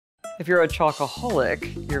If you're a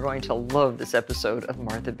chocoholic, you're going to love this episode of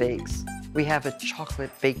Martha Bakes. We have a chocolate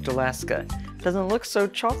baked Alaska. Doesn't look so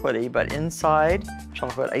chocolatey, but inside,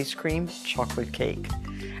 chocolate ice cream, chocolate cake.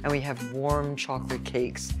 And we have warm chocolate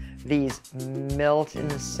cakes. These melt in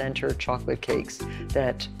the center chocolate cakes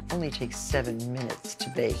that only take 7 minutes to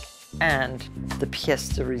bake. And the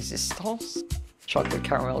pièce de résistance, chocolate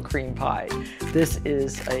caramel cream pie. This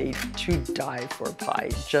is a to die for pie,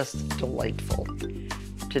 just delightful.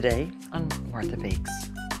 Today on Martha Bakes.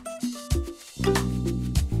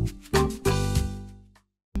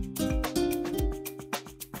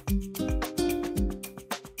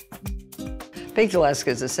 Baked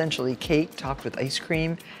Alaska is essentially cake topped with ice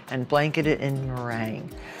cream and blanketed in meringue.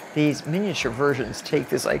 These miniature versions take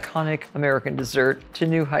this iconic American dessert to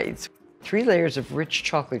new heights. 3 layers of rich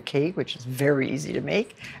chocolate cake, which is very easy to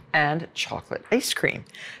make, and chocolate ice cream.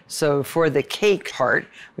 So for the cake part,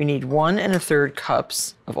 we need 1 1/3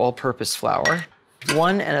 cups of all-purpose flour,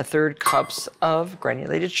 1 1/3 cups of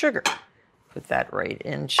granulated sugar. Put that right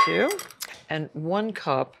into, and 1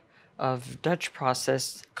 cup of Dutch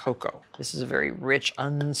processed cocoa. This is a very rich,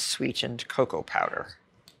 unsweetened cocoa powder.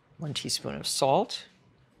 1 teaspoon of salt,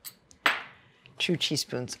 2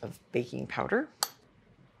 teaspoons of baking powder,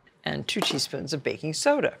 and 2 teaspoons of baking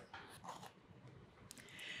soda.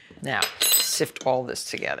 Now, sift all this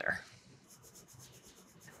together.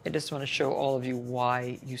 I just want to show all of you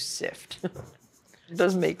why you sift. It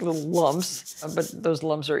does make little lumps, but those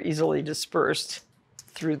lumps are easily dispersed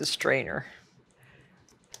through the strainer.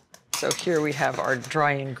 So here we have our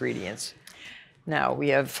dry ingredients. Now we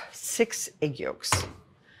have 6 egg yolks.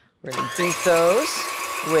 We're going to beat those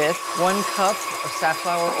with 1 cup of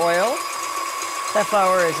safflower oil.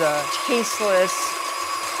 Safflower is a tasteless,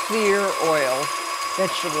 clear oil,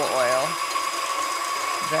 vegetable oil,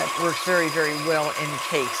 that works very, very well in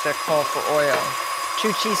cakes that call for oil.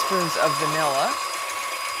 2 teaspoons of vanilla,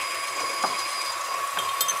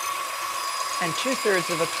 and 2/3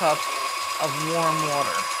 of a cup of warm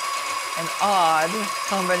water. An odd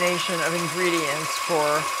combination of ingredients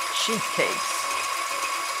for sheet cakes.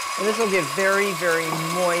 And this will give very, very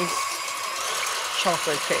moist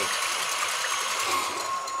chocolate cake.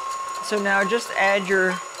 So now just add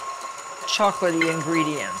your chocolatey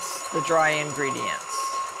ingredients, the dry ingredients.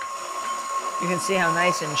 You can see how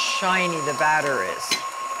nice and shiny the batter is.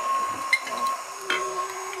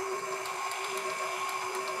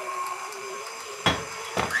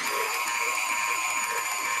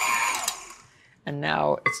 And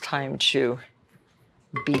now it's time to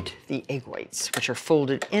beat the egg whites, which are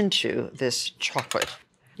folded into this chocolate.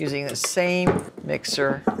 Using the same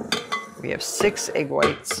mixer, we have 6 egg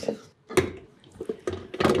whites,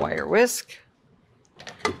 a wire whisk,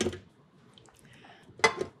 and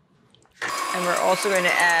we're also going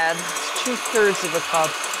to add 2/3 of a cup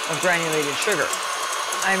of granulated sugar.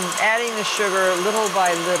 I'm adding the sugar little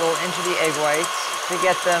by little into the egg whites to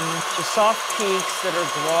get them to soft peaks that are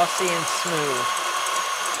glossy and smooth.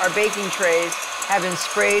 Our baking trays have been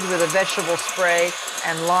sprayed with a vegetable spray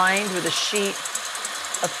and lined with a sheet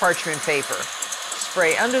of parchment paper.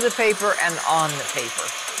 Spray under the paper and on the paper.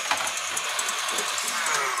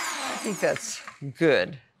 I think that's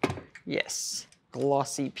good. Yes,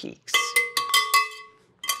 glossy peaks.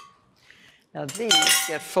 Now these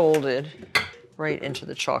get folded right into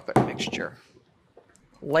the chocolate mixture.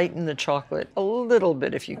 Lighten the chocolate a little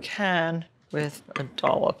bit if you can with a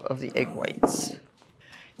dollop of the egg whites.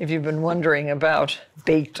 If you've been wondering about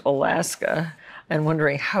Baked Alaska and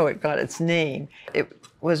wondering how it got its name, it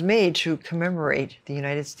was made to commemorate the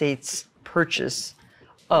United States purchase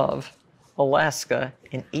of Alaska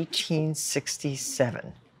in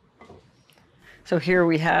 1867. So here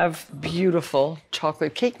we have beautiful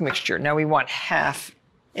chocolate cake mixture. Now we want half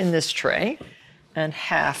in this tray and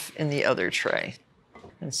half in the other tray.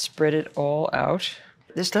 And spread it all out.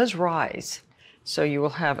 This does rise, so you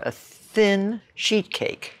will have a thin sheet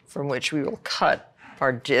cake from which we will cut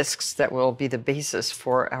our discs that will be the basis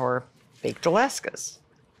for our baked Alaskas.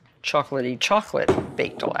 Chocolatey chocolate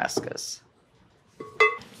baked Alaskas.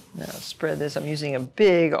 Now spread this. I'm using a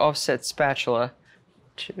big offset spatula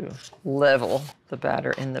to level the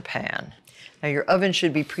batter in the pan. Now your oven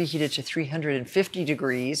should be preheated to 350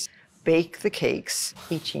 degrees. Bake the cakes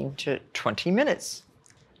 18 to 20 minutes.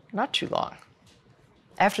 Not too long.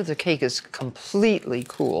 After the cake is completely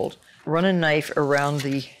cooled, run a knife around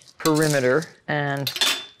the perimeter and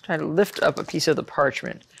try to lift up a piece of the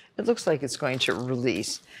parchment. It looks like it's going to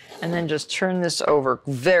release. And then just turn this over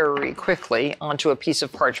very quickly onto a piece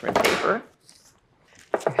of parchment paper.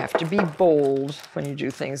 You have to be bold when you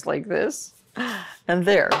do things like this. And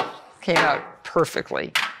there, came out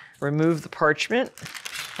perfectly. Remove the parchment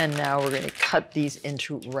And now we're going to cut these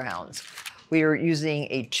into rounds. We are using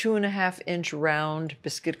a 2.5-inch round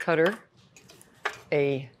biscuit cutter,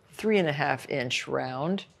 a 3.5-inch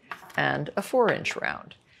round, and a 4-inch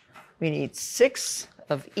round. We need 6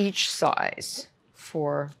 of each size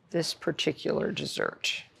for this particular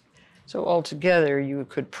dessert. So altogether, you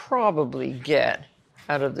could probably get,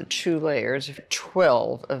 out of the 2 layers,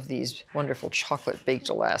 12 of these wonderful chocolate baked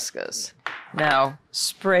Alaskas. Now,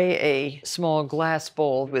 spray a small glass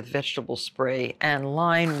bowl with vegetable spray and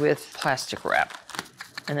line with plastic wrap.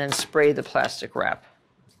 And then spray the plastic wrap.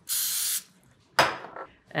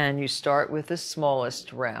 And you start with the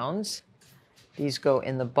smallest rounds. These go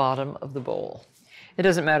in the bottom of the bowl. It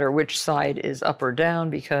doesn't matter which side is up or down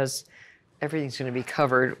because everything's going to be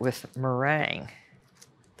covered with meringue,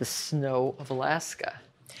 the snow of Alaska.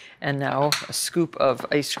 And now a scoop of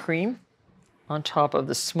ice cream on top of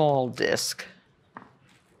the small disc.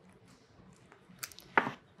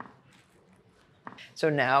 So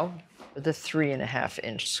now the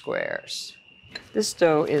 3.5-inch squares. This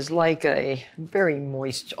dough is like a very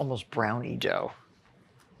moist, almost brownie dough.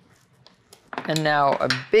 And now a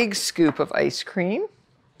big scoop of ice cream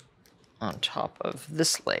on top of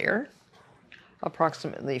this layer.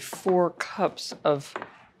 Approximately 4 cups of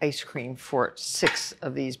ice cream for 6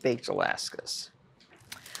 of these baked Alaskas.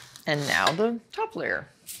 And now the top layer.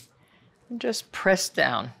 And just press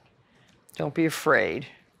down. Don't be afraid.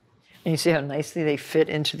 And you see how nicely they fit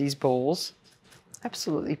into these bowls?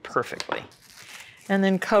 Absolutely perfectly. And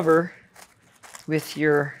then cover with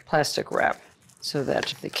your plastic wrap so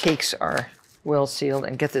that the cakes are well sealed,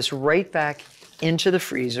 and get this right back into the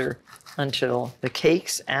freezer until the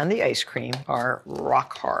cakes and the ice cream are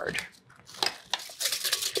rock hard.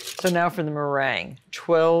 So now for the meringue.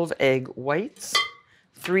 12 egg whites,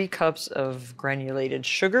 3 cups of granulated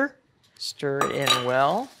sugar, stir it in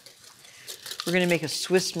well. We're going to make a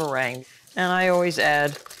Swiss meringue, and I always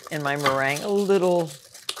add in my meringue a little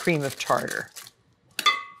cream of tartar.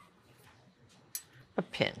 A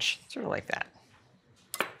pinch, sort of like that.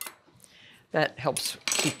 That helps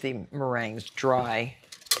keep the meringues dry.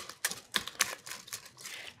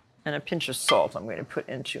 And a pinch of salt I'm going to put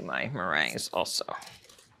into my meringues also.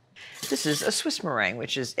 This is a Swiss meringue,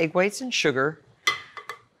 which is egg whites and sugar,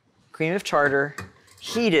 cream of tartar,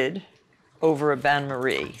 heated over a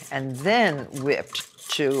bain-marie, and then whipped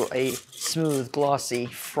to a smooth, glossy,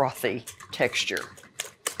 frothy texture.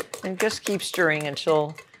 And just keep stirring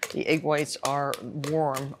until the egg whites are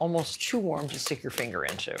warm, almost too warm to stick your finger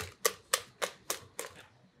into.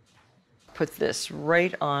 Put this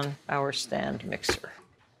right on our stand mixer.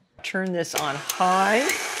 Turn this on high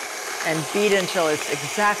and beat until it's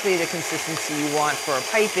exactly the consistency you want for a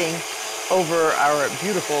piping over our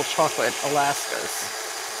beautiful chocolate Alaskas.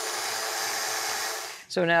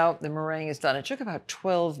 So now the meringue is done. It took about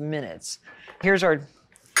 12 minutes. Here's our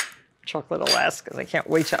chocolate Alaskas. I can't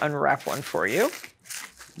wait to unwrap one for you.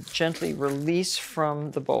 Gently release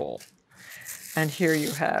from the bowl. And here you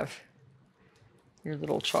have your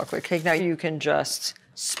little chocolate cake. Now you can just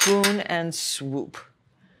spoon and swoop.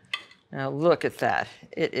 Now look at that.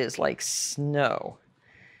 It is like snow.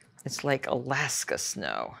 It's like Alaska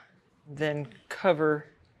snow. Then cover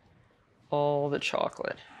all the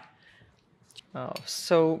chocolate. Oh,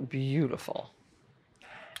 so beautiful.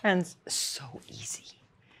 And so easy.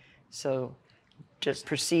 So just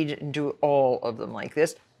proceed and do all of them like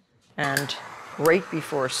this. And right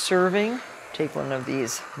before serving, take one of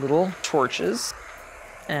these little torches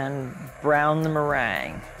and brown the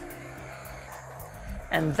meringue.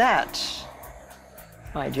 And that,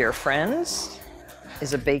 my dear friends,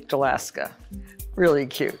 is a baked Alaska. Really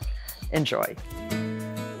cute. Enjoy.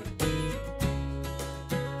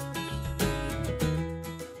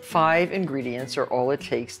 Five ingredients are all it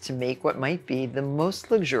takes to make what might be the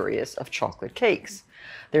most luxurious of chocolate cakes.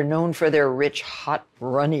 They're known for their rich, hot,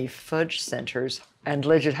 runny fudge centers, and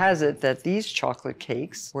legend has it that these chocolate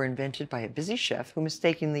cakes were invented by a busy chef who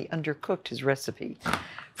mistakenly undercooked his recipe.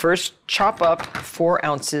 First, chop up 4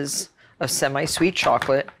 ounces of semi-sweet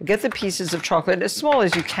chocolate. Get the pieces of chocolate as small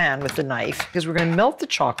as you can with the knife, because we're going to melt the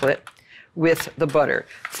chocolate with the butter.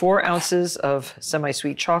 4 ounces of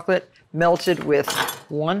semi-sweet chocolate melted with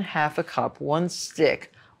 1/2 cup, 1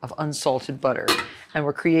 stick of unsalted butter. And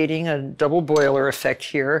we're creating a double boiler effect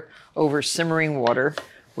here over simmering water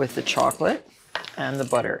with the chocolate and the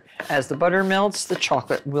butter. As the butter melts, the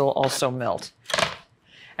chocolate will also melt.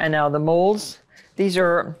 And now the molds. These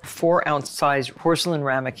are 4-ounce size porcelain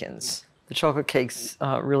ramekins. The chocolate cakes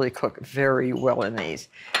really cook very well in these.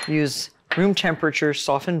 Use room temperature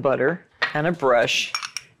softened butter and a brush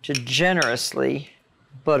to generously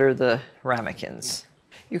butter the ramekins.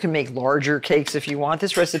 You can make larger cakes if you want.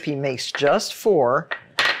 This recipe makes just 4,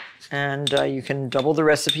 and you can double the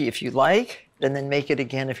recipe if you like, and then make it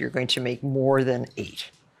again if you're going to make more than 8.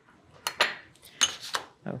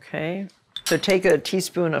 Okay, so take a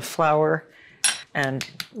teaspoon of flour and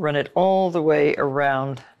run it all the way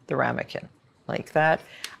around the ramekin, like that.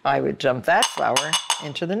 I would dump that flour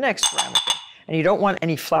into the next ramekin. And you don't want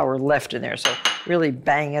any flour left in there, so really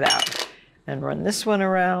bang it out. And run this one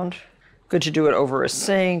around. Good to do it over a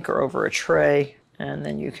sink or over a tray. And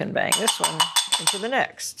then you can bang this one into the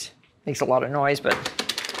next. Makes a lot of noise, but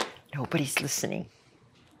nobody's listening.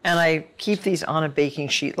 And I keep these on a baking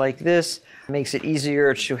sheet like this. It makes it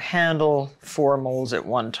easier to handle 4 molds at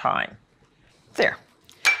one time. There.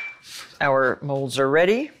 Our molds are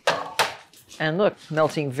ready. And look,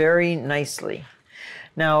 melting very nicely.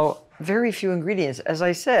 Now, very few ingredients, as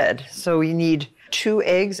I said. So we need 2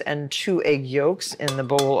 eggs and 2 egg yolks in the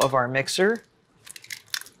bowl of our mixer.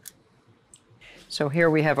 So here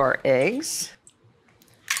we have our eggs.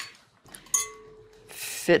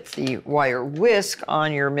 Fit the wire whisk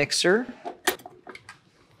on your mixer.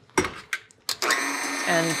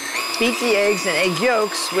 And beat the eggs and egg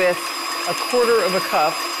yolks with 1/4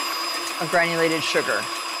 cup of granulated sugar.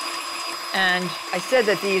 And I said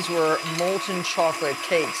that these were molten chocolate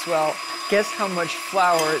cakes. Well, guess how much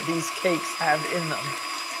flour these cakes have in them?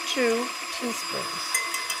 2 teaspoons.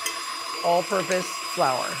 All-purpose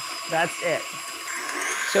flour. That's it.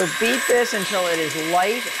 So beat this until it is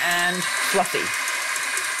light and fluffy.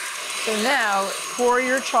 So now pour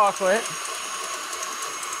your chocolate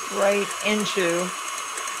right into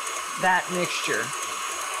that mixture.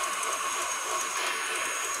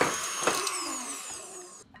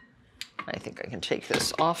 I think I can take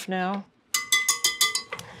this off now.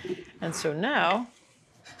 And so now,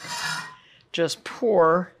 just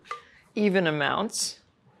pour even amounts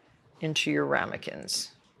into your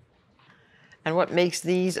ramekins. And what makes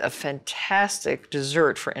these a fantastic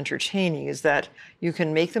dessert for entertaining is that you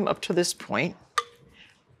can make them up to this point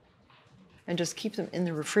and just keep them in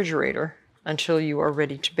the refrigerator until you are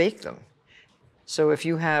ready to bake them. So if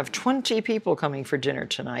you have 20 people coming for dinner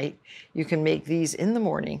tonight, you can make these in the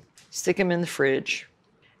morning, stick them in the fridge,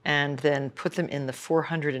 and then put them in the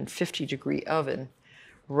 450-degree oven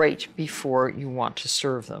right before you want to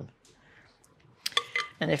serve them.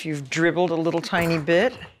 And if you've dribbled a little tiny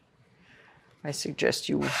bit, I suggest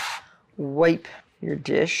you wipe your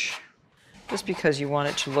dish, just because you want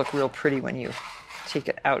it to look real pretty when you take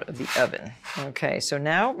it out of the oven. Okay, so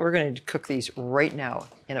now we're going to cook these right now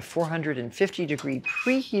in a 450-degree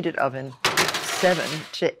preheated oven, 7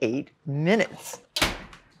 to 8 minutes.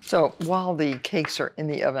 So while the cakes are in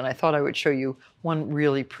the oven, I thought I would show you one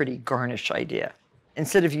really pretty garnish idea.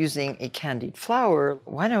 Instead of using a candied flower,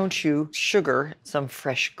 why don't you sugar some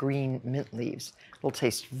fresh green mint leaves? It'll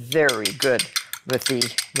taste very good with the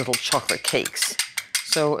little chocolate cakes.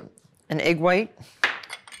 So an egg white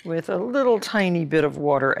with a little tiny bit of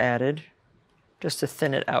water added, just to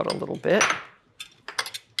thin it out a little bit.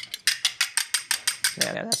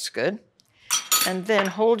 Yeah, that's good. And then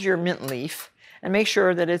hold your mint leaf and make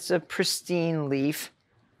sure that it's a pristine leaf.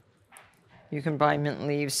 You can buy mint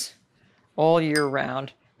leaves all year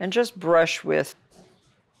round, and just brush with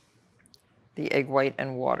the egg white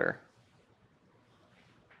and water.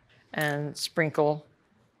 And sprinkle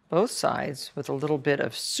both sides with a little bit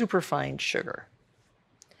of superfine sugar.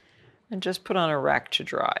 And just put on a rack to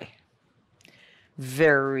dry.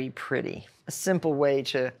 Very pretty. A simple way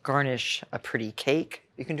to garnish a pretty cake.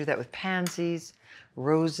 You can do that with pansies,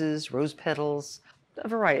 roses, rose petals, a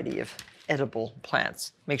variety of edible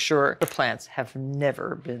plants. Make sure the plants have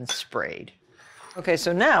never been sprayed. Okay,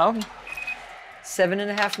 so now,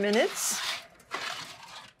 7.5 minutes.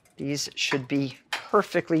 These should be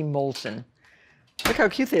perfectly molten. Look how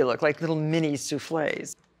cute they look, like little mini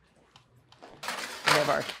soufflés. We have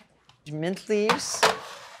our mint leaves.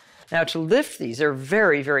 Now to lift these, they're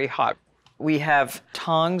very, very hot. We have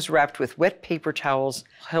tongs wrapped with wet paper towels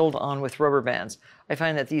held on with rubber bands. I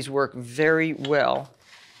find that these work very well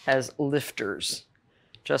as lifters,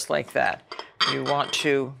 just like that. You want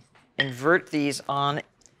to invert these on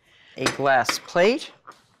a glass plate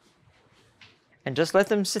and just let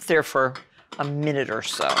them sit there for a minute or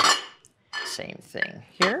so. Same thing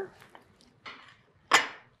here.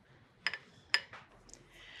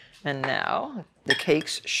 And now the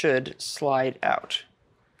cakes should slide out.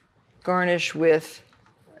 Garnish with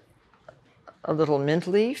a little mint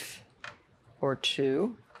leaf or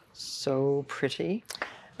 2. So pretty.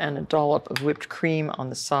 And a dollop of whipped cream on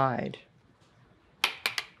the side.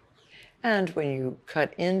 And when you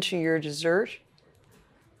cut into your dessert,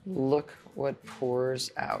 look what pours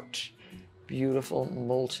out. beautiful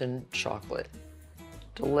molten chocolate.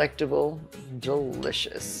 Delectable,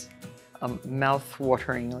 delicious, a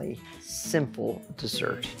mouth-wateringly simple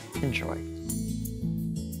dessert. Enjoy.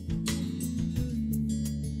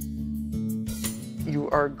 You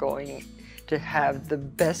are going to have the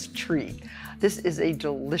best treat. This is a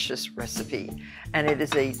delicious recipe, and it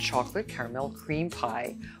is a chocolate caramel cream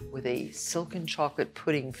pie with a silken chocolate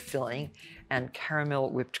pudding filling and caramel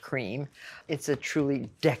whipped cream. It's a truly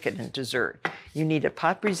decadent dessert. You need a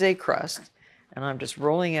pâte brisée crust, and I'm just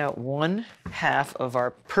rolling out 1/2 of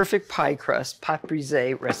our perfect pie crust pâte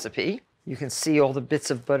brisée recipe. You can see all the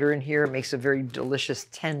bits of butter in here. It makes a very delicious,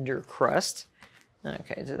 tender crust.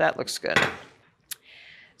 Okay, so that looks good.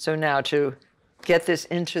 So now to get this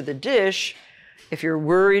into the dish, if you're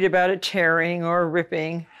worried about it tearing or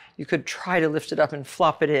ripping, you could try to lift it up and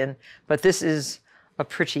flop it in, but this is a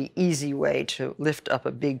pretty easy way to lift up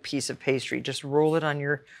a big piece of pastry. Just roll it on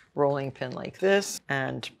your rolling pin like this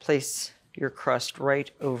and place your crust right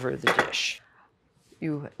over the dish.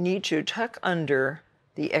 You need to tuck under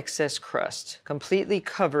the excess crust, completely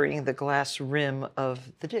covering the glass rim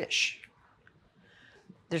of the dish.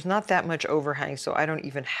 There's not that much overhang, so I don't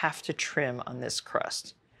even have to trim on this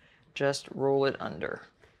crust. Just roll it under.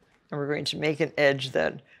 And we're going to make an edge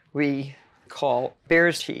that we call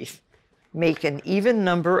bear's teeth. Make an even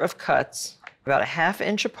number of cuts, about 1/2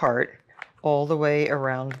 inch apart, all the way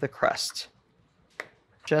around the crust.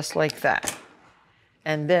 Just like that.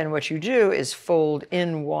 And then what you do is fold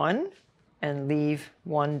in one and leave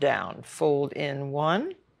one down. Fold in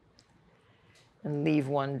one and leave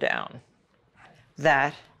one down.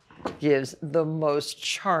 That gives the most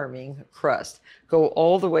charming crust. Go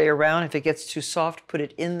all the way around. If it gets too soft, put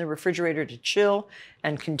it in the refrigerator to chill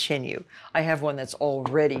and continue. I have one that's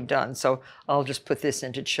already done, so I'll just put this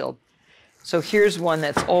into chill. So here's one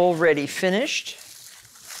that's already finished,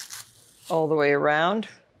 all the way around,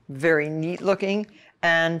 very neat looking,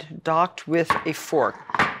 and docked with a fork.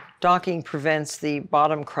 Docking prevents the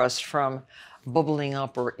bottom crust from bubbling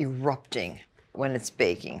up or erupting when it's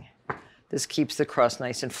baking. This keeps the crust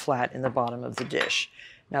nice and flat in the bottom of the dish.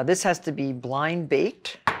 Now this has to be blind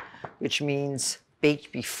baked, which means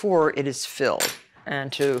baked before it is filled. And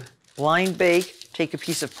to blind bake, take a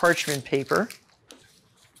piece of parchment paper.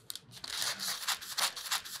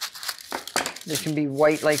 It can be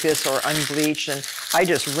white like this or unbleached, and I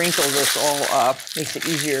just wrinkle this all up. Makes it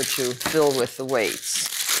easier to fill with the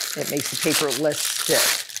weights. It makes the paper less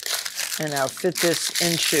stiff. And now fit this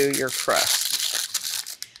into your crust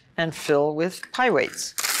and fill with pie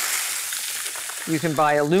weights. You can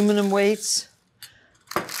buy aluminum weights.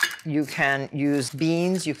 You can use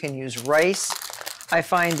beans. You can use rice. I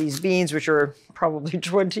find these beans, which are probably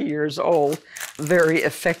 20 years old, very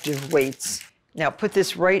effective weights. Now put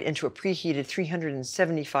this right into a preheated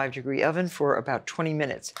 375-degree oven for about 20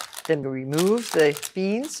 minutes. Then remove the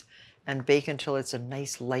beans and bake until it's a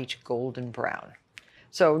nice light golden brown.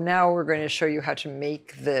 So now we're going to show you how to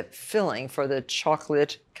make the filling for the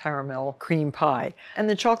chocolate caramel cream pie. And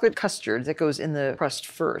the chocolate custard that goes in the crust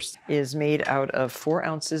first is made out of 4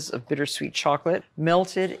 ounces of bittersweet chocolate,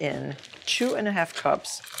 melted in 2½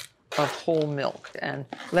 cups of whole milk. And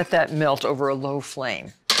let that melt over a low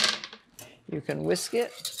flame. You can whisk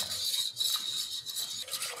it.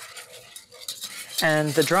 And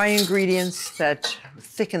the dry ingredients that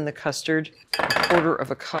thicken the custard,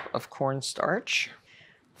 1/4 cup of cornstarch,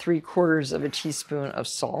 3/4 of a teaspoon of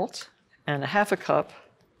salt, and 1/2 cup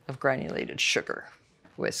of granulated sugar.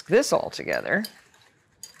 Whisk this all together.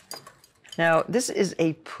 Now, this is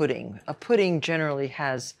a pudding. A pudding generally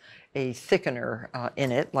has a thickener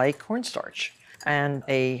in it, like cornstarch. And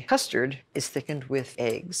a custard is thickened with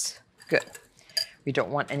eggs. Good. We don't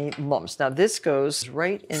want any lumps. Now, this goes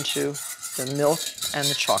right into the milk and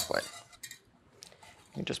the chocolate.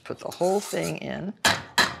 You just put the whole thing in.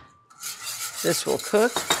 This will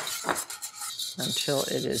cook until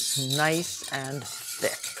it is nice and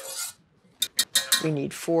thick. We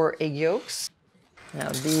need 4 egg yolks.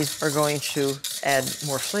 Now these are going to add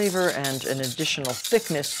more flavor and an additional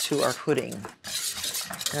thickness to our pudding.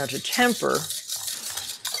 Now to temper,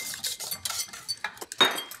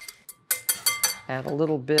 add a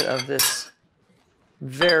little bit of this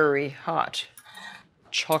very hot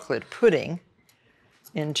chocolate pudding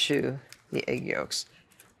into the egg yolks.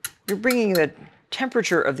 You're bringing the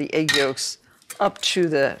temperature of the egg yolks up to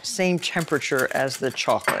the same temperature as the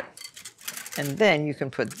chocolate. And then you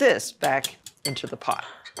can put this back into the pot.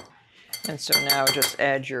 And so now just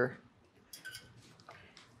add your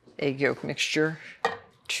egg yolk mixture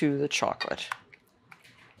to the chocolate.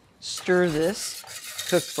 Stir this,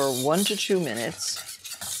 cook for 1 to 2 minutes.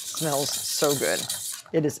 Smells so good.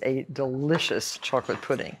 It is a delicious chocolate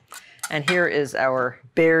pudding. And here is our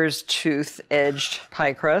bear's tooth edged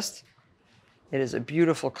pie crust. It is a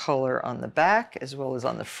beautiful color on the back as well as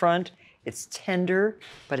on the front. It's tender,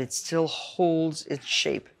 but it still holds its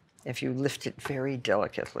shape if you lift it very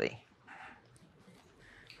delicately.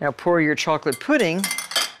 Now pour your chocolate pudding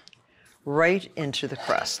right into the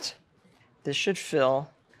crust. This should fill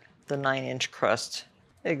the 9-inch crust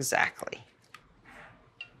exactly.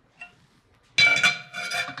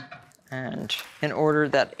 And in order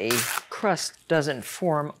that a crust doesn't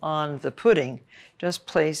form on the pudding, just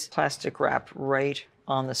place plastic wrap right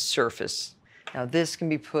on the surface. Now this can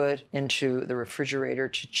be put into the refrigerator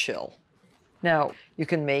to chill. Now you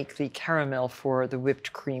can make the caramel for the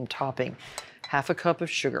whipped cream topping. 1/2 cup of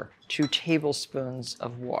sugar, 2 tablespoons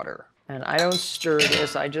of water. And I don't stir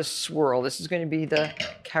this, I just swirl. This is going to be the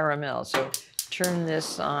caramel. So turn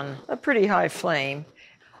this on a pretty high flame.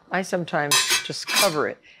 I sometimes just cover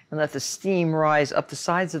it and let the steam rise up the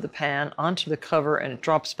sides of the pan onto the cover, and it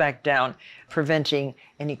drops back down, preventing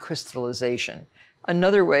any crystallization.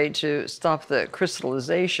 Another way to stop the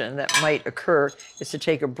crystallization that might occur is to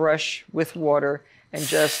take a brush with water and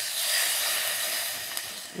just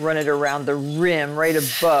run it around the rim right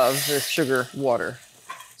above the sugar water.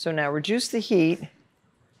 So now reduce the heat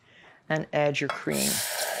and add your cream.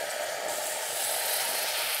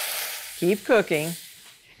 Keep cooking.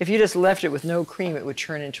 If you just left it with no cream, it would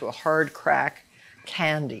turn into a hard crack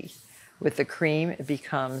candy. With the cream, it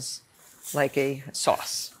becomes like a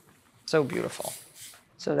sauce. So beautiful.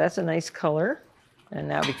 So that's a nice color. And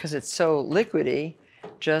now because it's so liquidy,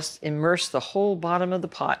 just immerse the whole bottom of the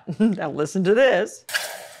pot. Now listen to this.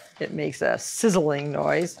 It makes a sizzling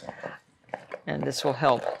noise, and this will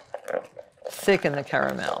help thicken the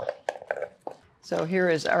caramel. So here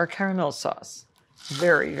is our caramel sauce.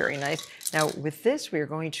 Very, very nice. Now with this, we are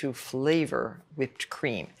going to flavor whipped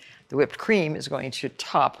cream. The whipped cream is going to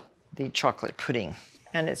top the chocolate pudding.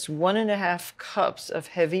 And it's 1.5 cups of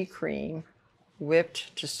heavy cream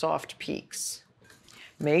whipped to soft peaks.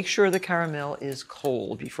 Make sure the caramel is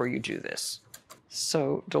cold before you do this.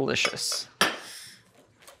 So delicious.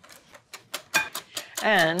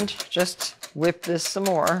 And just whip this some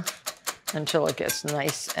more until it gets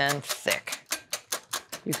nice and thick.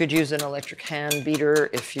 You could use an electric hand beater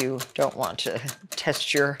if you don't want to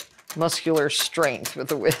test your muscular strength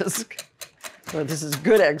with a whisk. But this is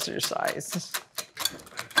good exercise.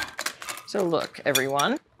 So look,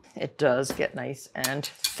 everyone, it does get nice and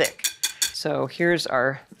thick. So here's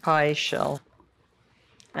our pie shell.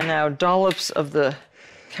 And now dollops of the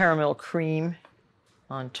caramel cream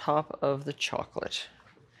on top of the chocolate.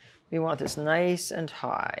 We want this nice and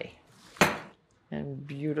high and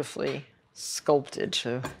beautifully sculpted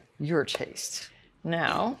to your taste.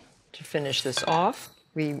 Now, to finish this off,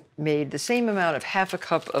 we made the same amount of 1/2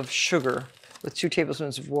 cup of sugar with 2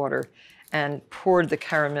 tablespoons of water and poured the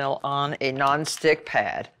caramel on a non-stick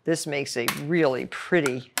pad. This makes a really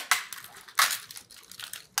pretty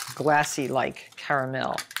glassy-like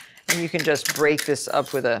caramel. And you can just break this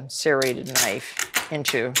up with a serrated knife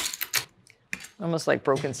into almost like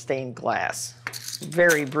broken stained glass.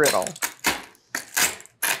 Very brittle.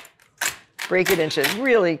 Break it into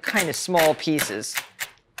really kind of small pieces.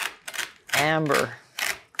 Amber.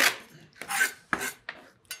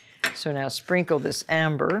 So now sprinkle this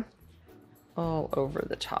amber all over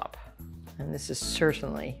the top. And this is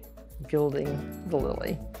certainly gilding the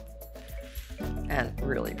lily. And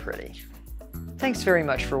really pretty. Thanks very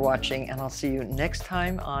much for watching, and I'll see you next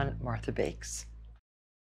time on Martha Bakes.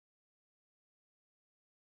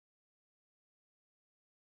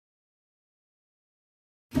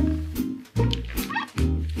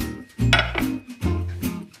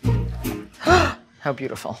 How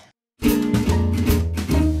beautiful.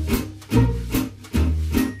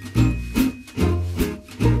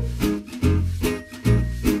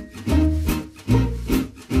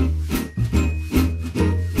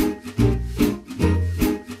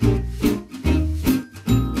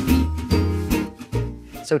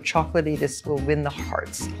 So chocolatey, this will win the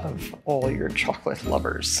hearts of all your chocolate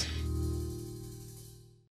lovers.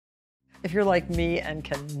 If you're like me and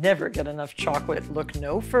can never get enough chocolate, look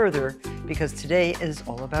no further, because today is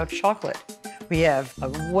all about chocolate. We have a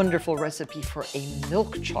wonderful recipe for a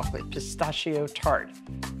milk chocolate pistachio tart.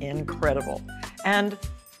 Incredible. And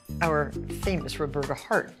our famous Roberta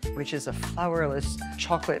heart, which is a flourless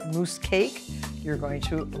chocolate mousse cake You're going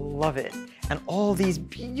to love it. And all these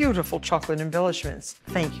beautiful chocolate embellishments.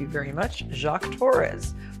 Thank you very much, Jacques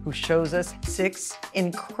Torres, who shows us 6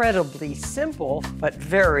 incredibly simple but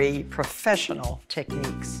very professional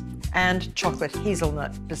techniques. And chocolate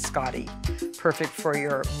hazelnut biscotti, perfect for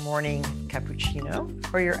your morning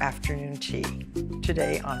cappuccino or your afternoon tea.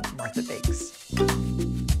 Today on Martha Bakes.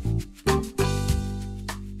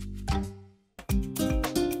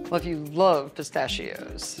 Well, if you love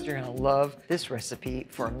pistachios, you're gonna love this recipe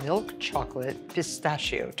for milk chocolate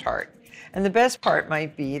pistachio tart. And the best part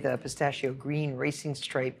might be the pistachio green racing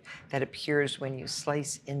stripe that appears when you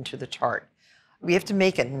slice into the tart. We have to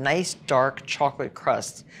make a nice dark chocolate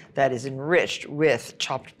crust that is enriched with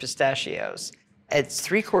chopped pistachios. It's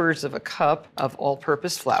 3/4 cup of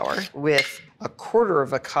all-purpose flour with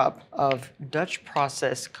 1/4 cup of Dutch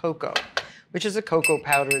processed cocoa, which is a cocoa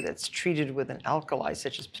powder that's treated with an alkali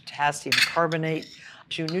such as potassium carbonate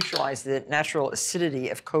to neutralize the natural acidity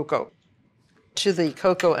of cocoa. To the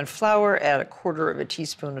cocoa and flour, add 1/4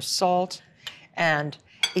 teaspoon of salt and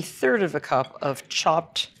 1/3 cup of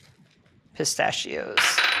chopped pistachios.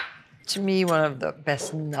 To me, one of the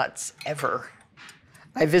best nuts ever.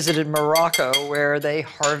 I visited Morocco where they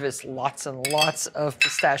harvest lots and lots of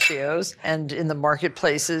pistachios, and in the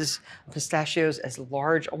marketplaces, pistachios as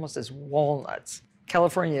large almost as walnuts.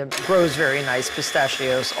 California grows very nice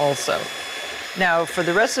pistachios also. Now for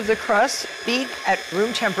the rest of the crust, beat at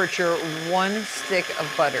room temperature 1 stick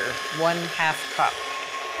of butter, 1/2 cup,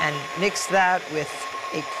 and mix that with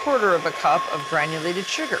 1/4 cup of granulated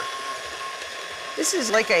sugar. This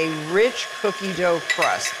is like a rich cookie dough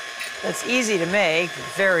crust. That's easy to make,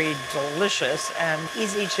 very delicious, and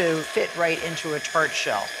easy to fit right into a tart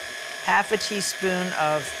shell. 1/2 teaspoon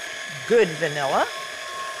of good vanilla.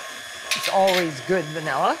 It's always good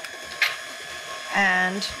vanilla.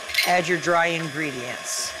 And add your dry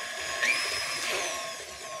ingredients.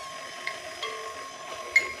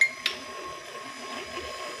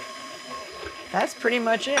 That's pretty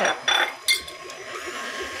much it.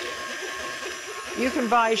 You can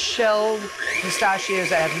buy shelled pistachios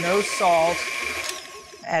that have no salt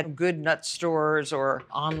at good nut stores, or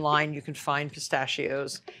online you can find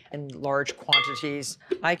pistachios in large quantities.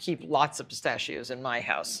 I keep lots of pistachios in my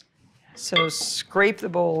house. So scrape the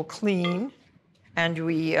bowl clean, and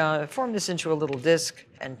we form this into a little disc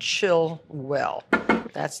and chill well.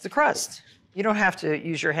 That's the crust. You don't have to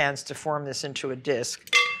use your hands to form this into a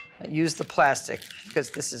disc. Use the plastic,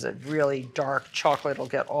 because this is a really dark chocolate. It'll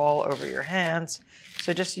get all over your hands.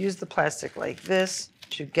 So just use the plastic like this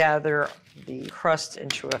to gather the crust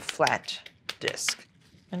into a flat disc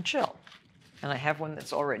and chill. And I have one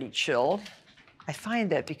that's already chilled. I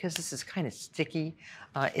find that because this is kind of sticky,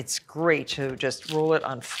 it's great to just roll it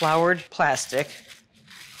on floured plastic,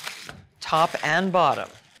 top and bottom,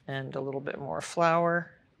 and a little bit more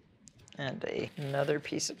flour, and another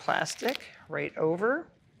piece of plastic right over,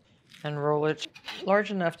 and roll it large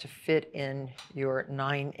enough to fit in your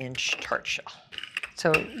 9-inch tart shell.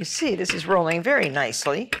 So you see, this is rolling very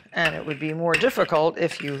nicely, and it would be more difficult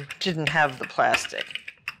if you didn't have the plastic.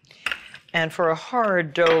 And for a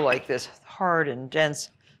hard dough like this, hard and dense,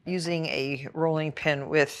 using a rolling pin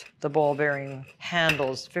with the ball-bearing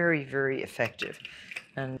handle is very, very effective.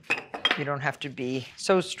 And you don't have to be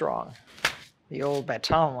so strong. The old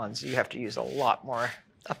baton ones, you have to use a lot more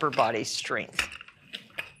upper body strength.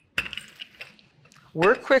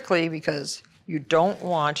 Work quickly, because you don't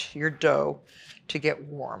want your dough to get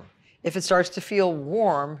warm. If it starts to feel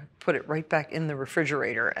warm, put it right back in the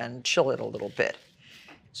refrigerator and chill it a little bit.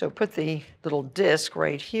 So put the little disc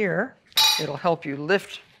right here. It'll help you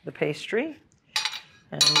lift the pastry,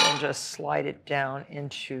 and then just slide it down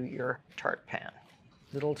into your tart pan.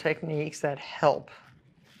 Little techniques that help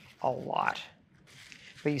a lot.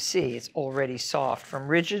 But you see, it's already soft, from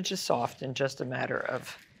rigid to soft in just a matter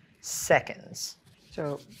of seconds.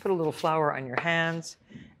 So put a little flour on your hands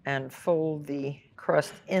and fold the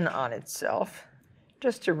crust in on itself,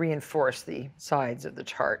 just to reinforce the sides of the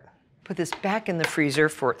tart. Put this back in the freezer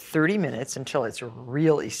for 30 minutes until it's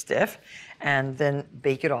really stiff, and then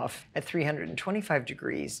bake it off at 325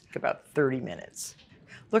 degrees, about 30 minutes.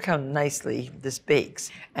 Look how nicely this bakes,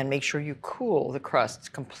 and make sure you cool the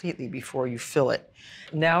crust completely before you fill it.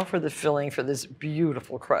 Now for the filling for this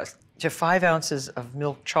beautiful crust. To 5 ounces of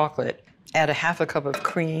milk chocolate, add 1/2 cup of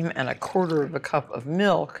cream and 1/4 cup of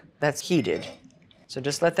milk that's heated. So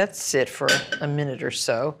just let that sit for a minute or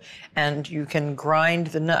so, and you can grind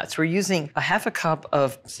the nuts. We're using 1/2 cup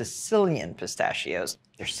of Sicilian pistachios.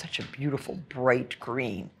 They're such a beautiful bright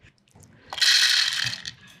green.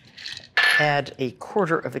 Add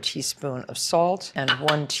 1/4 teaspoon of salt and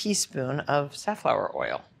 1 teaspoon of safflower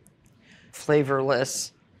oil.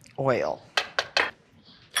 flavorless oil. And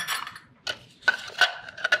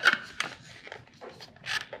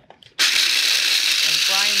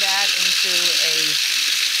grind that into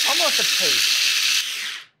almost a paste.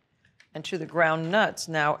 And to the ground nuts,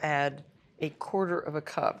 now add 1/4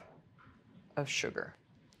 cup of sugar.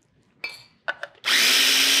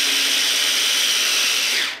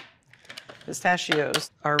 Pistachios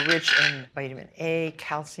are rich in vitamin A,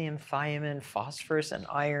 calcium, thiamine, phosphorus, and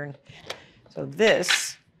iron. So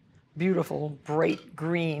this beautiful, bright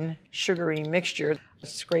green, sugary mixture,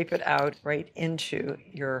 scrape it out right into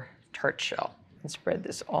your tart shell. And spread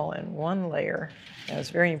this all in one layer. Now it's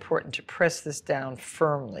very important to press this down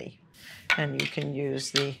firmly. And you can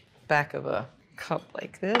use the back of a cup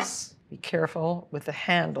like this. Be careful with the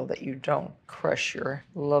handle that you don't crush your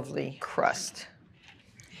lovely crust.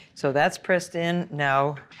 So that's pressed in.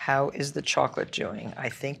 Now, how is the chocolate doing? I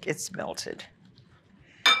think it's melted.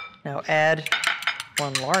 Now add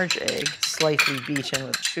 1 large egg, slightly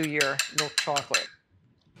beaten to your milk chocolate.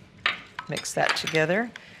 Mix that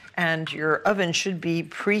together, and your oven should be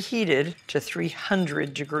preheated to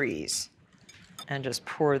 300 degrees. And just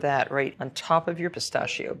pour that right on top of your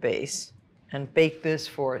pistachio base and bake this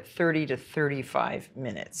for 30 to 35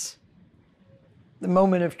 minutes. The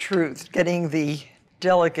moment of truth, getting the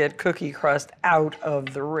delicate cookie crust out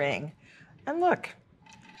of the ring. And look,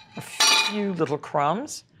 a few little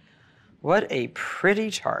crumbs. What a pretty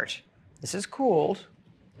tart. This is cooled.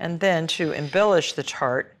 And then to embellish the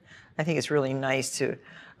tart, I think it's really nice to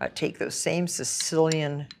take those same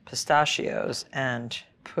Sicilian pistachios and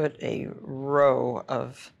put a row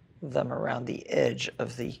of them around the edge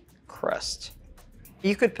of the crust.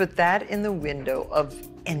 You could put that in the window of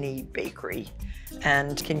any bakery.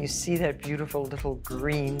 And can you see that beautiful little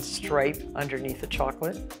green stripe underneath the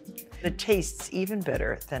chocolate? It tastes even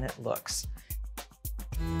better than it looks.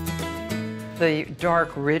 The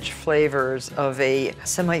dark, rich flavors of a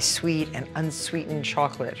semi-sweet and unsweetened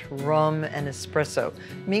chocolate, rum and espresso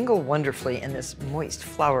mingle wonderfully in this moist,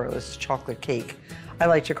 flourless chocolate cake. I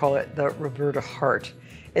like to call it the Roberta heart.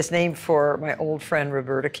 It's named for my old friend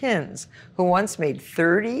Roberta Kins, who once made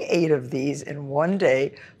 38 of these in one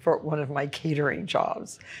day for one of my catering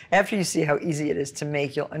jobs. After you see how easy it is to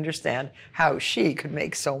make, you'll understand how she could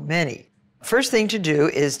make so many. First thing to do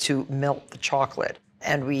is to melt the chocolate.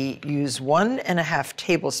 And we use 1½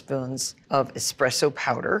 tablespoons of espresso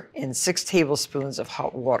powder in 6 tablespoons of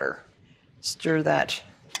hot water. Stir that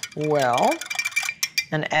well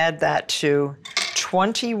and add that to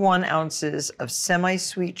 21 ounces of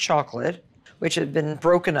semi-sweet chocolate, which had been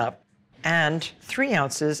broken up, and 3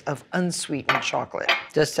 ounces of unsweetened chocolate,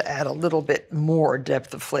 just to add a little bit more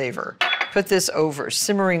depth of flavor. Put this over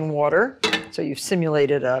simmering water, so you've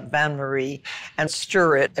simulated a bain-marie, and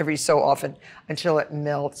stir it every so often until it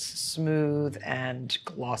melts smooth and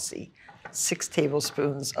glossy. 6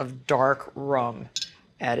 tablespoons of dark rum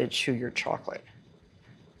added to your chocolate.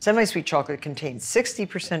 Semi-sweet chocolate contains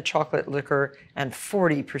 60% chocolate liquor and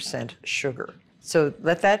 40% sugar. So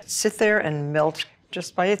let that sit there and melt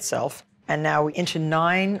just by itself. And now into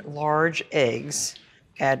 9 large eggs,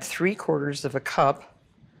 add 3/4 cup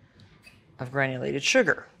of granulated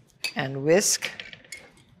sugar and whisk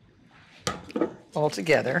all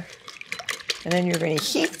together. And then you're going to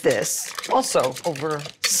heat this also over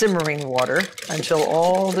simmering water until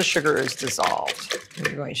all the sugar is dissolved. And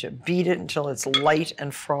you're going to beat it until it's light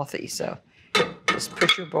and frothy. So just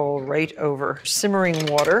put your bowl right over simmering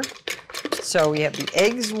water. So we have the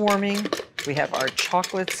eggs warming, we have our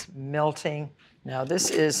chocolates melting. Now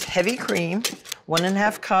this is heavy cream,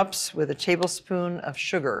 1½ cups with a tablespoon of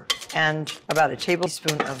sugar and about a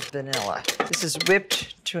tablespoon of vanilla. This is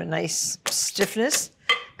whipped to a nice stiffness.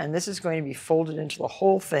 And this is going to be folded into the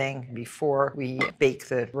whole thing before we bake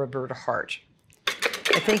the Roberta heart.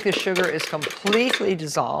 I think the sugar is completely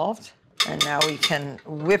dissolved. And now we can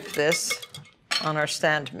whip this on our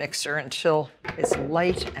stand mixer until it's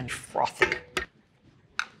light and frothy.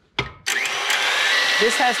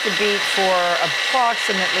 This has to beat for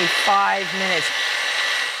approximately 5 minutes.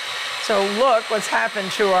 So look what's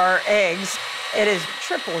happened to our eggs. It has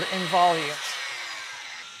tripled in volume.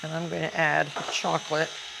 And I'm going to add chocolate.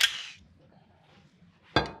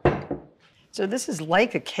 So this is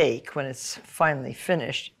like a cake when it's finally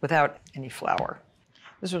finished without any flour.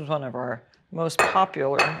 This was one of our most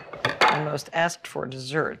popular and most asked for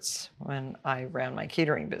desserts when I ran my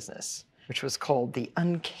catering business, which was called the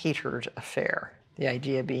uncatered affair. The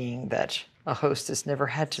idea being that a hostess never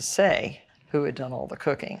had to say who had done all the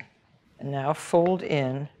cooking. And now fold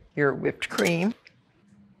in your whipped cream.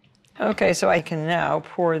 Okay, so I can now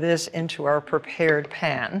pour this into our prepared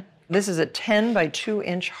pan. This is a 10 by 2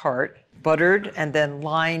 inch heart. buttered and then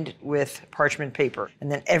lined with parchment paper.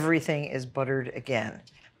 And then everything is buttered again.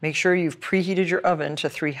 Make sure you've preheated your oven to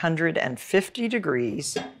 350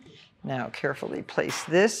 degrees. Now carefully place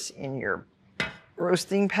this in your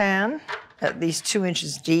roasting pan, at least 2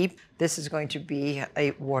 inches deep. This is going to be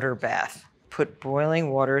a water bath. Put boiling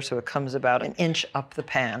water so it comes about an inch up the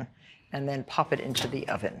pan, and then pop it into the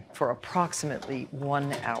oven for approximately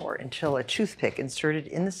 1 hour until a toothpick inserted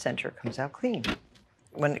in the center comes out clean.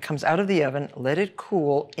 When it comes out of the oven, let it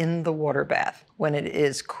cool in the water bath. When it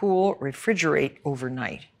is cool, refrigerate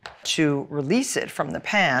overnight. To release it from the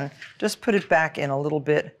pan, just put it back in a little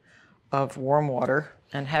bit of warm water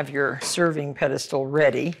and have your serving pedestal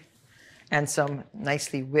ready and some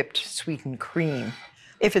nicely whipped sweetened cream.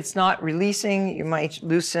 If it's not releasing, you might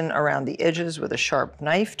loosen around the edges with a sharp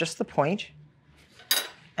knife, just the point,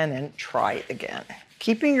 and then try again.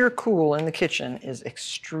 Keeping your cool in the kitchen is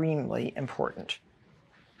extremely important.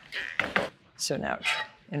 So now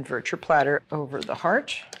invert your platter over the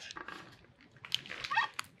heart.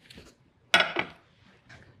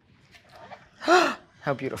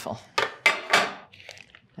 How beautiful.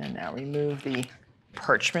 And now remove the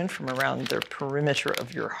parchment from around the perimeter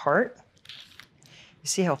of your heart. You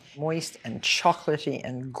see how moist and chocolatey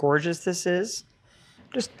and gorgeous this is?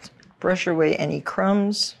 Just brush away any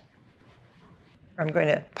crumbs. I'm going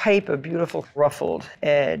to pipe a beautiful ruffled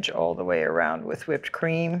edge all the way around with whipped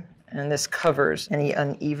cream, and this covers any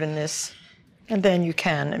unevenness. And then you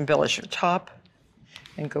can embellish your top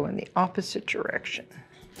and go in the opposite direction.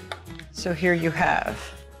 So here you have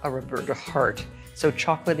a Roberta heart. So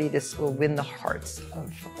chocolatey, this will win the hearts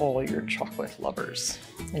of all your chocolate lovers.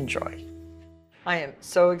 Enjoy. I am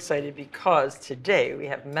so excited because today we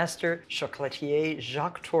have Master Chocolatier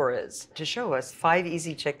Jacques Torres to show us 5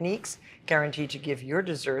 easy techniques guaranteed to give your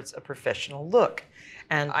desserts a professional look.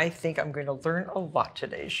 And I think I'm going to learn a lot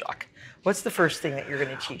today, Jacques. What's the first thing that you're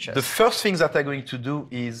going to teach us? The first thing that I'm going to do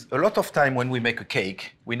is, a lot of time when we make a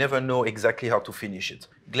cake, we never know exactly how to finish it.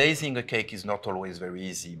 Glazing a cake is not always very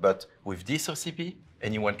easy, but with this recipe,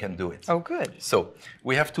 anyone can do it. Oh, good. So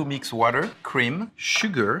we have to mix water, cream,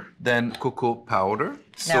 sugar, then cocoa powder.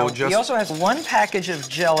 Now, he also has 1 package of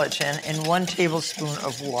gelatin and 1 tablespoon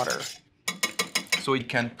of water. So you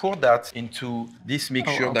can pour that into this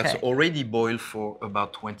mixture that's already boiled for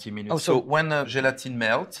about 20 minutes. Oh, so when gelatin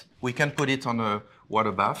melts, we can put it on a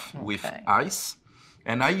water bath with ice.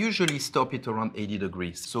 And I usually stop it around 80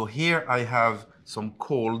 degrees. So here I have some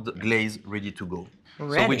cold glaze ready to go.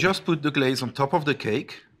 Ready. So we just put the glaze on top of the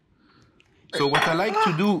cake. So what I like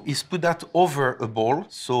to do is put that over a bowl,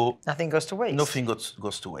 so nothing goes to waste. Nothing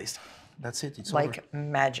goes to waste. That's it. It's like over.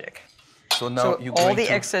 magic. So now all the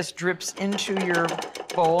excess drips into your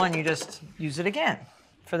bowl, and you just use it again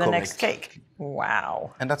for the next cake.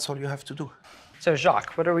 Wow. And that's all you have to do. So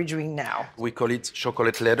Jacques, what are we doing now? We call it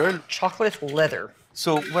chocolate leather. Chocolate leather.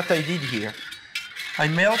 So what I did here, I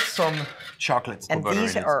melt some chocolates. And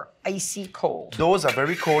these are icy cold. Those are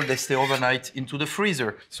very cold. They stay overnight into the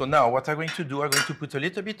freezer. So now what I'm going to do, I'm going to put a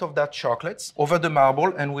little bit of that chocolate over the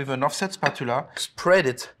marble, and with an offset spatula, spread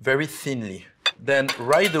it very thinly. Then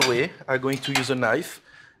right away, I'm going to use a knife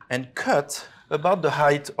and cut about the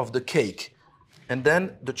height of the cake. And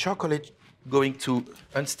then the chocolate going to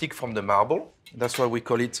unstick from the marble. That's why we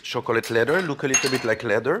call it chocolate leather. Look a little bit like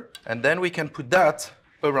leather. And then we can put that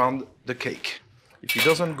around the cake. If it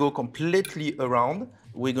doesn't go completely around,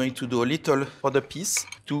 we're going to do a little other piece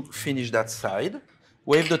to finish that side.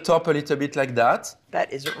 Wave the top a little bit like that.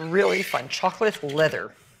 That is really fun. Chocolate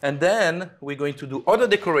leather. And then we're going to do other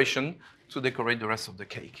decoration to decorate the rest of the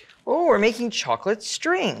cake. Oh, we're making chocolate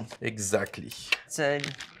string. Exactly. It's a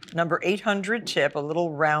number 800 tip, a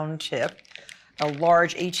little round tip, a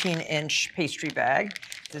large 18-inch pastry bag.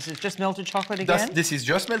 This is just melted chocolate again? This is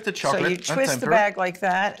just melted chocolate. So you twist the bag like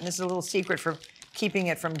that, and this is a little secret for keeping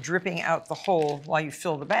it from dripping out the hole while you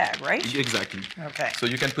fill the bag, right? Exactly. Okay. So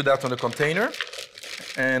you can put that on a container.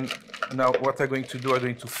 And now what I'm going to do, I'm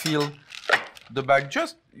going to fill the bag.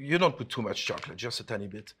 Just, you don't put too much chocolate, just a tiny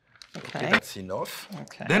bit. Okay, that's enough.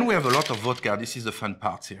 Okay. Then we have a lot of vodka. This is the fun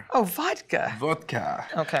part here. Oh, vodka. Vodka.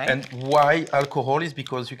 Okay. And why alcohol is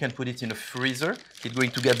because you can put it in a freezer. It's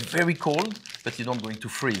going to get very cold, but it's not going to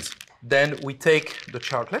freeze. Then we take the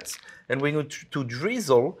chocolates and we're going to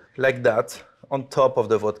drizzle like that on top of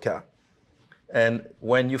the vodka. And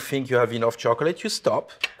when you think you have enough chocolate, you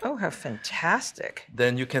stop. Oh, how fantastic.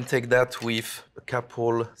 Then you can take that with a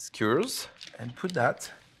couple skewers and put that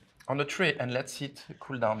on a tray and let it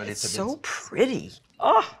cool down a little bit. So pretty.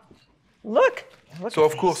 Oh, look. So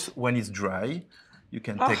of course, when it's dry, you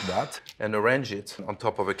can take that and arrange it on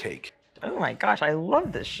top of a cake. Oh my gosh, I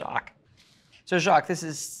love this, Jacques. So Jacques, this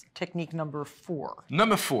is technique number 4.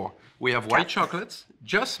 Number 4, we have white chocolates,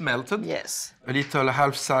 just melted. Yes. A little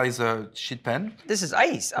half-size sheet pan. This is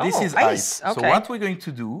ice. Oh, This is ice. Okay. So what we're going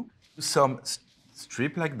to do, some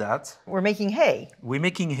strip like that. We're making hay We're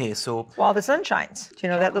making hay, so... while the sun shines. Do you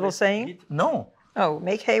know that little saying? No. Oh,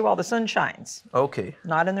 make hay while the sun shines, Okay,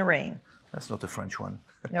 not in the rain. that's not a French one.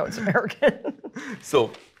 No, it's American.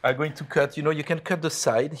 So I'm going to cut, you can cut the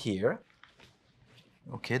side here.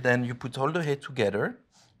 Okay, then you put all the hay together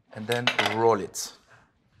and then roll it.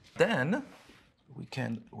 Then we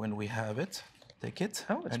can, when we have it, take it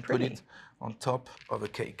and pretty. put it on top of a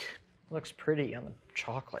cake. Looks pretty on the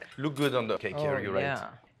chocolate. Look good on the cake here, you're right. Yeah.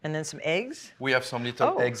 And then some eggs. We have some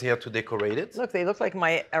little Oh. eggs here to decorate it. Look, they look like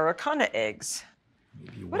my Araucana eggs.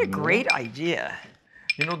 Maybe What a one more. great idea.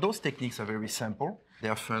 Those techniques are very simple. They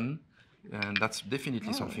are fun, and that's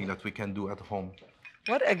definitely something that we can do at home.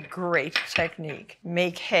 What a great technique.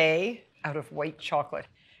 Make hay out of white chocolate.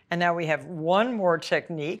 And now we have one more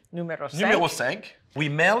technique, numero 5. Numero 5. We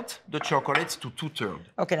melt the chocolates to 2/3.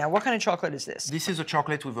 Okay, now what kind of chocolate is this? This is a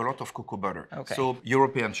chocolate with a lot of cocoa butter. Okay. So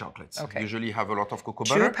European chocolates Okay. usually have a lot of cocoa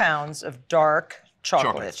 2 butter. pounds of dark chocolate.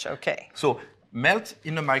 Chocolates. Okay. So melt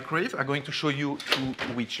in a microwave. I'm going to show you to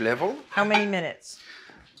which level. How many minutes?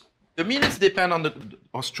 The minutes depend on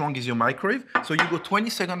how strong is your microwave. So you go 20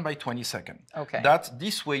 seconds by 20 seconds. Okay.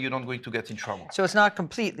 This way you're not going to get in trouble. So it's not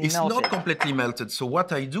completely It's melted. not completely melted. So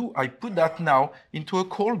what I do, I put that now into a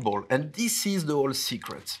cold bowl. And this is the whole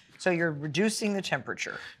secret. So you're reducing the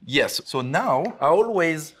temperature. Yes. So now I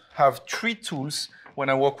always have 3 tools when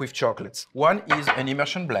I work with chocolates. One is an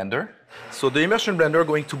immersion blender. So the immersion blender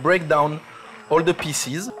going to break down all the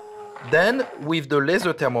pieces. Then with the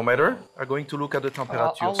laser thermometer, I'm going to look at the temperature.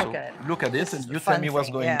 I'll look So at it. look at this This is and the you tell fun me what's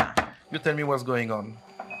thing, going yeah. You tell me what's going on.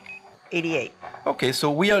 88. Okay, so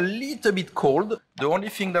we are a little bit cold. The only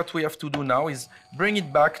thing that we have to do now is bring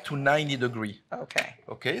it back to 90 degrees. Okay.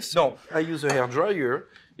 Okay, so I use a hair dryer.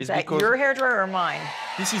 Is that your hairdryer or mine?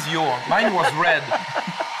 This is yours. Mine was red.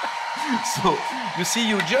 So you see,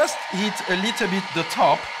 you just heat a little bit the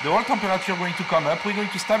top. The whole temperature going to come up. We're going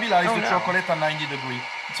to stabilize the chocolate at 90 degrees.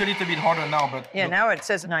 It's a little bit harder now, but Yeah, look, now it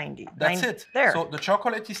says 90. that's it. There. So the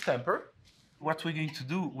chocolate is tempered. What we're going to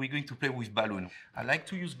do, we're going to play with balloon. I like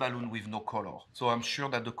to use balloon with no color. So I'm sure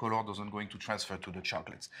that the color doesn't going to transfer to the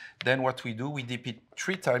chocolates. Then what we do, we dip it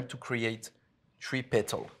 3 times to create 3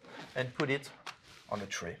 petals and put it on a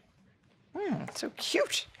tray. So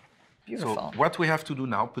cute. Beautiful. So what we have to do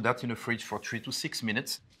now, put that in the fridge for 3 to 6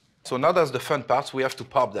 minutes. So now that's the fun part, we have to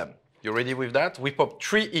pop them. You ready with that? We pop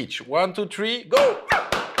 3 each. 1, 2, 3, go!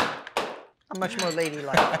 I'm much more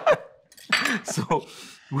ladylike. So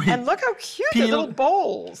we And look how cute, the peel- little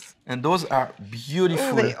bowls. and those are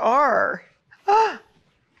beautiful. Oh, they are. Ah.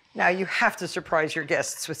 Now you have to surprise your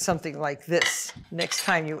guests with something like this next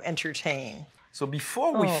time you entertain. So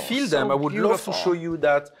before we Oh, fill so them, I would love to beautiful. show you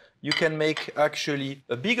that you can make actually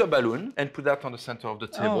a bigger balloon and put that on the center of the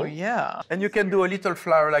table. Oh, yeah. And you can do a little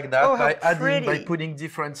flower like that Oh, how by adding, by pretty. putting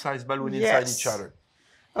different size balloons inside Yes. each other.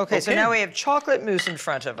 Okay, so Okay. now we have chocolate mousse in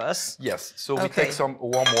front of us. Yes, so we Okay. take some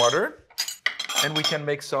warm water and we can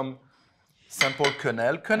make some simple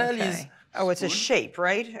quenelle. Quenelle is... Okay. Oh, it's a shape,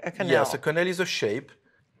 right? A canal. Yes, a quenelle is a shape.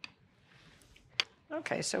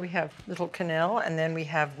 Okay, so we have little quenelle, and then we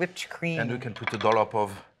have whipped cream. And you can put a dollop of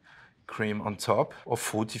cream on top, or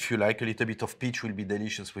fruit if you like. A little bit of peach will be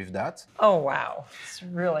delicious with that. Oh, wow. It's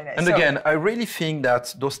really nice. And So- again, I really think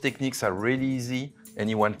that those techniques are really easy.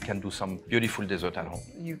 Anyone can do some beautiful dessert at home.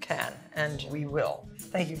 You can, and we will.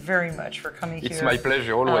 Thank you very much for coming It's here. my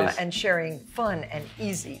pleasure, always. And sharing fun and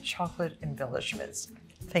easy chocolate embellishments.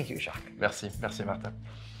 Thank you, Jacques. Merci, merci Martha.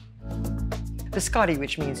 Biscotti,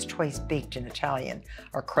 which means twice baked in Italian,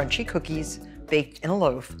 are crunchy cookies baked in a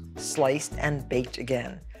loaf, sliced and baked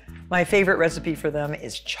again. My favorite recipe for them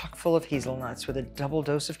is chock full of hazelnuts with a double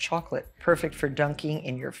dose of chocolate, perfect for dunking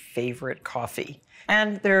in your favorite coffee.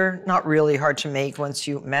 And they're not really hard to make once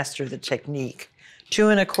you master the technique. 2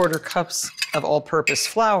 1/4 cups of all-purpose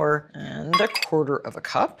flour and 1/4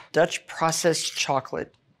 cup Dutch processed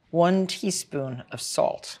chocolate, 1 teaspoon of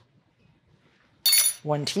salt,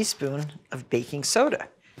 1 teaspoon of baking soda,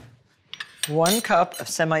 1 cup of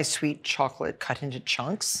semi-sweet chocolate cut into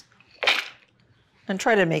chunks, and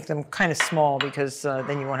try to make them kind of small because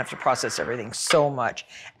then you won't have to process everything so much,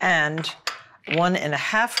 and 1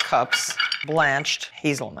 1/2 cups blanched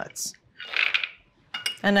hazelnuts.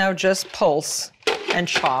 And now just pulse and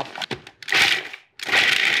chop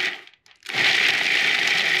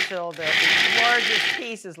until the largest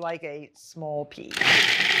piece is like a small pea.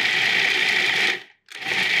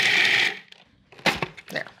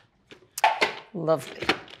 There. Lovely.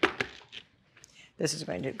 This is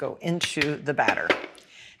going to go into the batter.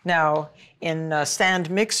 Now, in a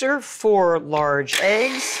stand mixer, 4 large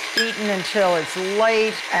eggs, beaten until it's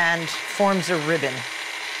light and forms a ribbon.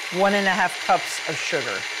 1½ cups of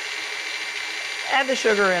sugar. Add the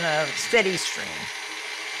sugar in a steady stream.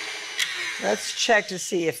 Let's check to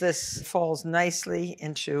see if this falls nicely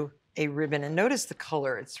into a ribbon. And notice the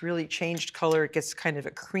color. It's really changed color. It gets kind of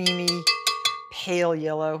a creamy, pale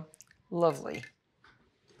yellow. Lovely.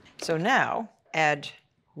 So now add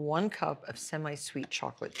 1 cup of semi-sweet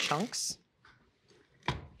chocolate chunks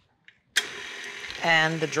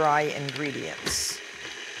and the dry ingredients.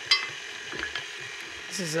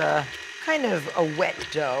 This is a kind of a wet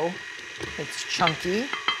dough. It's chunky,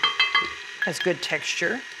 has good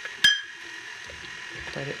texture,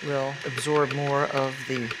 but it will absorb more of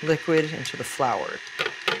the liquid into the flour.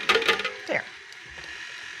 There.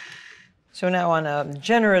 So now on a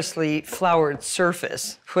generously floured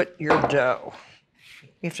surface, put your dough.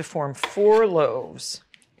 You have to form 4 loaves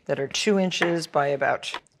that are 2 inches by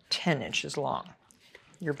about 10 inches long.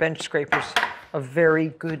 Your bench scraper's a very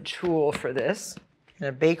good tool for this. In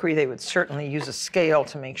a bakery, they would certainly use a scale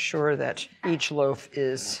to make sure that each loaf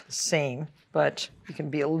is the same, but you can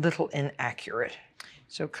be a little inaccurate.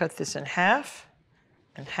 So cut this in half,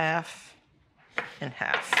 and half, and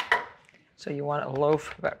half. So you want a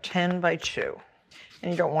loaf about 10 by 2.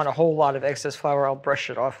 And you don't want a whole lot of excess flour. I'll brush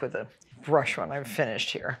it off with a brush when I'm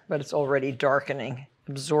finished here, but it's already darkening,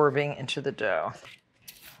 absorbing into the dough.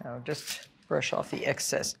 Now just brush off the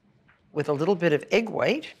excess. With a little bit of egg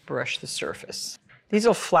white, brush the surface. These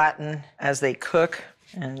will flatten as they cook,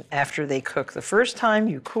 and after they cook the first time,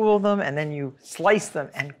 you cool them, and then you slice them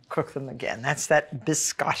and cook them again. That's that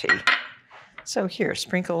biscotti. So here,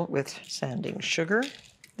 sprinkle with sanding sugar.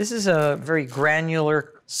 This is a very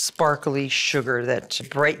granular, sparkly sugar that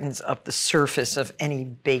brightens up the surface of any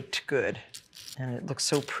baked good, and it looks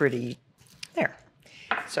so pretty. There.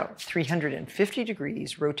 So 350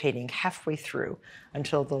 degrees, rotating halfway through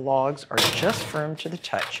until the logs are just firm to the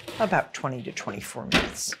touch, about 20 to 24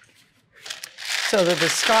 minutes. So the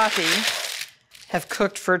biscotti have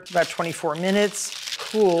cooked for about 24 minutes,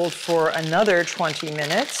 cooled for another 20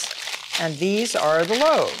 minutes, and these are the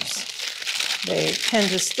loaves. They tend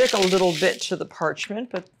to stick a little bit to the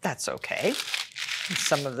parchment, but that's okay. And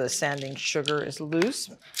some of the sanding sugar is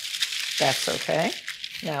loose. That's okay.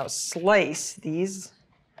 Now slice these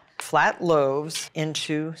flat loaves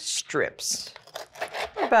into strips,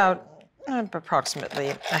 about approximately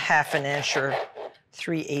 1/2 inch or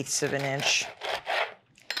 3/8 of an inch.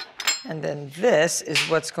 And then this is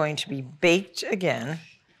what's going to be baked again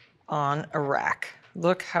on a rack.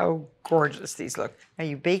 Look how gorgeous these look. Now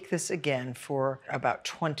you bake this again for about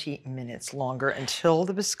 20 minutes longer until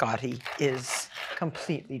the biscotti is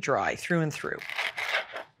completely dry through and through.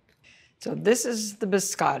 So this is the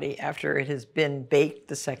biscotti after it has been baked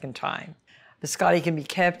the second time. Biscotti can be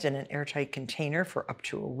kept in an airtight container for up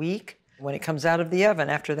to a week. When it comes out of the oven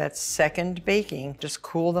after that second baking, just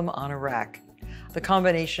cool them on a rack. The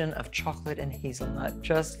combination of chocolate and hazelnut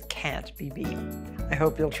just can't be beat. I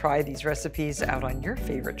hope you'll try these recipes out on your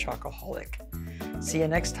favorite chocoholic. See you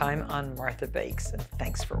next time on Martha Bakes, and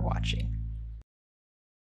thanks for watching.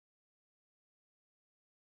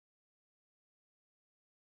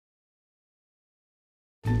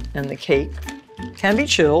 And the cake can be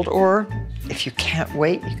chilled, or if you can't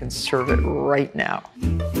wait, you can serve it right now.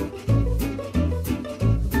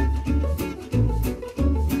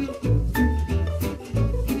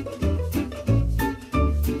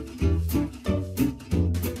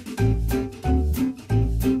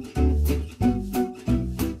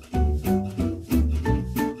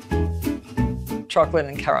 Chocolate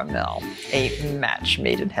and caramel, a match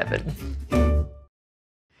made in heaven.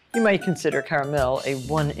 You might consider caramel a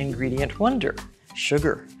 1-ingredient wonder.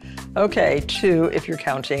 Sugar. Okay, 2 if you're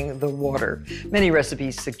counting the water. Many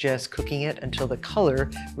recipes suggest cooking it until the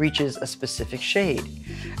color reaches a specific shade.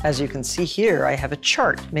 As you can see here, I have a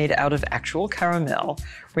chart made out of actual caramel,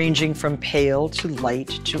 ranging from pale to light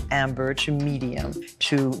to amber to medium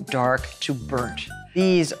to dark to burnt.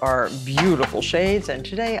 These are beautiful shades, and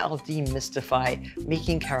today I'll demystify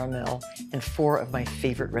making caramel in 4 of my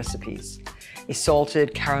favorite recipes. A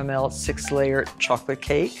salted caramel 6-layer chocolate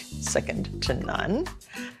cake, second to none.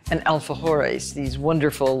 And alfajores, these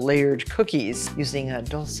wonderful layered cookies using a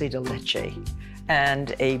dulce de leche.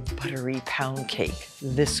 And a buttery pound cake,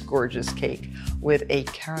 this gorgeous cake with a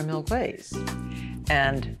caramel glaze.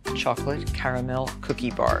 And chocolate caramel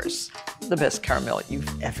cookie bars, the best caramel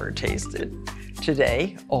you've ever tasted.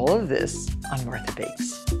 Today, all of this on Martha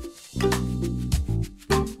Bakes.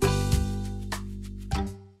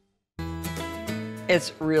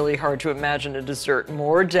 It's really hard to imagine a dessert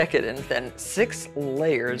more decadent than 6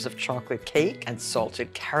 layers of chocolate cake and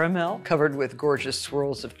salted caramel covered with gorgeous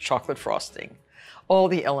swirls of chocolate frosting. All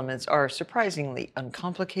the elements are surprisingly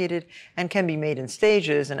uncomplicated and can be made in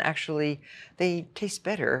stages, and actually they taste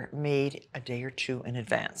better made a day or two in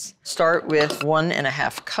advance. Start with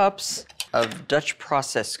 1.5 cups of Dutch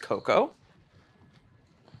processed cocoa.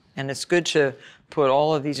 And it's good to put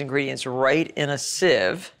all of these ingredients right in a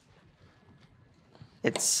sieve.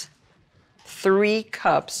 It's 3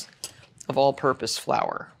 cups of all-purpose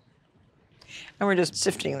flour. And we're just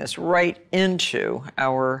sifting this right into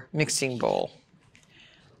our mixing bowl.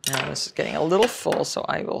 Now this is getting a little full, so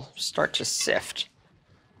I will start to sift.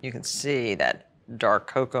 You can see that dark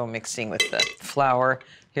cocoa mixing with the flour.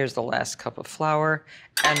 Here's the last cup of flour.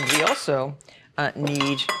 And we also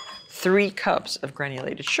need 3 cups of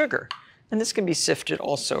granulated sugar. And this can be sifted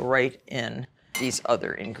also right in these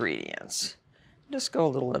other ingredients. Just go a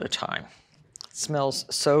little at a time. It smells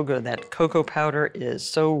so good. That cocoa powder is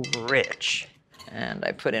so rich. And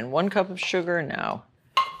I put in 1 cup of sugar. Now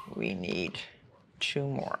we need 2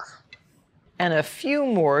 more. And a few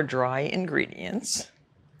more dry ingredients,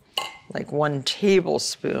 like 1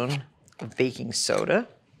 tablespoon of baking soda,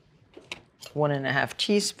 1.5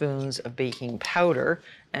 teaspoons of baking powder,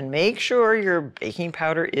 and make sure your baking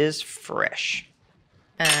powder is fresh,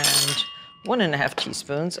 and 1.5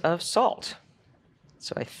 teaspoons of salt.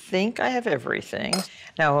 So I think I have everything.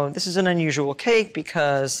 Now, this is an unusual cake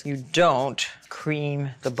because you don't cream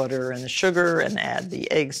the butter and the sugar and add the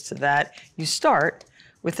eggs to that. You start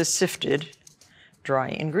with the sifted dry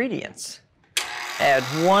ingredients. Add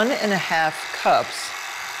 1.5 cups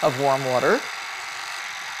of warm water,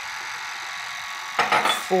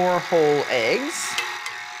 4 whole eggs,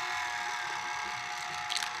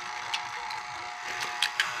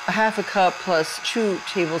 1/2 cup plus 2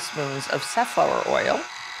 tablespoons of safflower oil,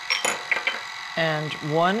 and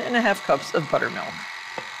 1.5 cups of buttermilk.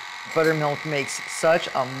 Buttermilk makes such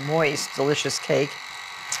a moist, delicious cake.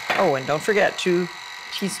 Oh, and don't forget 2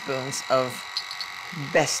 teaspoons of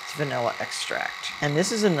best vanilla extract. And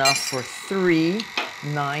this is enough for 3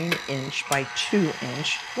 9-inch by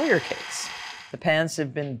 2-inch layer cakes. The pans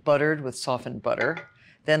have been buttered with softened butter,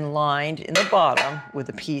 then lined in the bottom with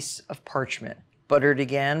a piece of parchment. Buttered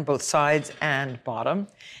again, both sides and bottom,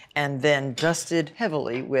 and then dusted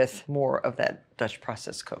heavily with more of that Dutch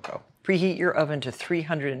processed cocoa. Preheat your oven to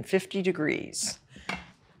 350 degrees.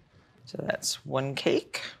 So that's 1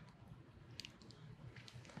 cake.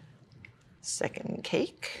 Second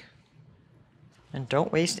cake. And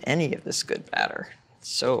don't waste any of this good batter.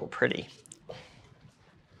 It's so pretty.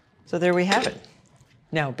 So there we have it.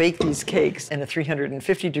 Now bake these cakes in a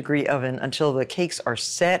 350-degree oven until the cakes are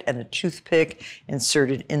set and a toothpick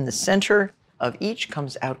inserted in the center of each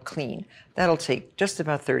comes out clean. That'll take just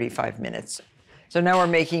about 35 minutes. So now we're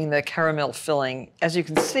making the caramel filling. As you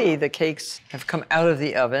can see, the cakes have come out of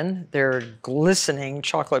the oven. They're glistening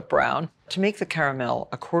chocolate brown. To make the caramel,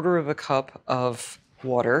 1/4 cup of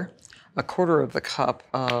water, 1/4 cup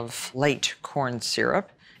of light corn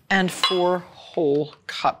syrup, and 4 whole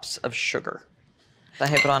cups of sugar. I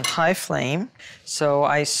have it on high flame, so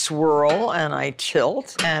I swirl and I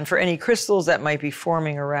tilt. And for any crystals that might be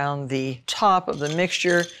forming around the top of the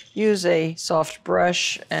mixture, use a soft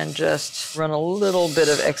brush and just run a little bit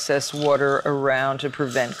of excess water around to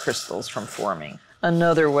prevent crystals from forming.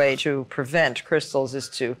 Another way to prevent crystals is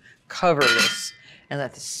to cover this and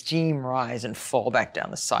let the steam rise and fall back down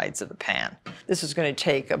the sides of the pan. This is going to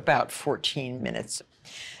take about 14 minutes.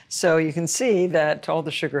 So you can see that all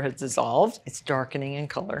the sugar has dissolved. It's darkening in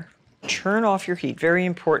color. Turn off your heat, very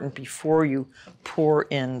important, before you pour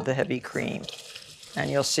in the heavy cream.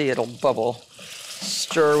 And you'll see it'll bubble.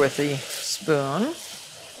 Stir with the spoon.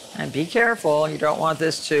 And be careful, you don't want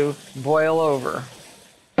this to boil over.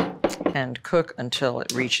 And cook until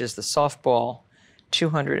it reaches the soft ball,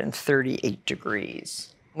 238 degrees.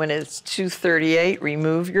 When it's 238,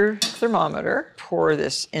 remove your thermometer. Pour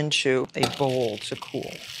this into a bowl to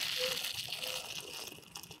cool.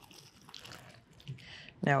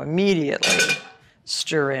 Now immediately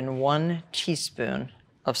stir in 1 teaspoon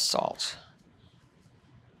of salt.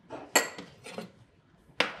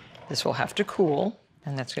 This will have to cool,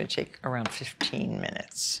 and that's going to take around 15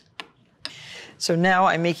 minutes. So now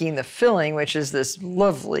I'm making the filling, which is this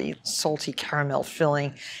lovely salty caramel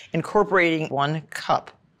filling, incorporating 1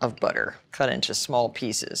 cup of butter cut into small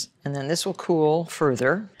pieces. And then this will cool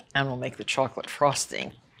further, and we'll make the chocolate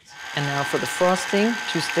frosting. And now for the frosting,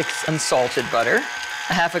 2 sticks unsalted butter,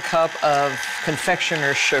 1/2 cup of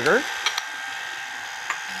confectioner's sugar,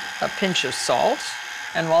 a pinch of salt,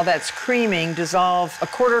 And while that's creaming, dissolve a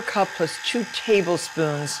 1/4 cup plus 2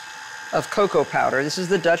 tablespoons of cocoa powder. This is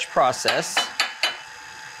the Dutch process.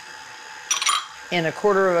 In a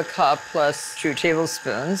 1/4 cup plus 2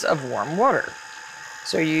 tablespoons of warm water.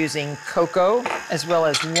 So you're using cocoa as well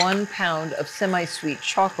as 1 pound of semi-sweet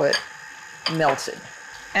chocolate melted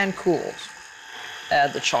and cooled.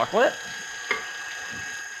 Add the chocolate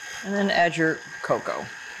and then add your cocoa.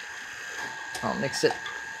 I'll mix it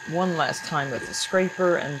one last time with the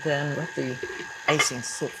scraper and then let the icing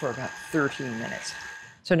sit for about 30 minutes.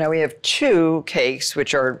 So now we have 2 cakes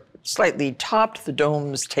which are slightly topped, the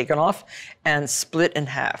dome's taken off, and split in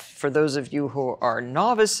half. For those of you who are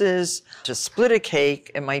novices, to split a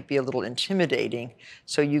cake, it might be a little intimidating.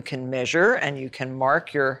 So you can measure and you can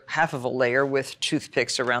mark your half of a layer with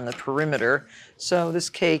toothpicks around the perimeter. So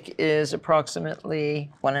this cake is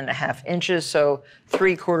approximately 1.5 inches, so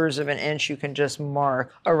 3/4 of an inch you can just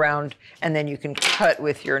mark around, and then you can cut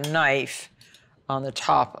with your knife on the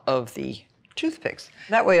top of the toothpicks.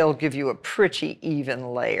 That way it'll give you a pretty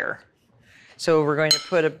even layer. So we're going to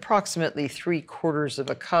put approximately 3/4 of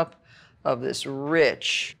a cup of this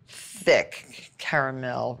rich, thick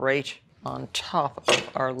caramel right on top of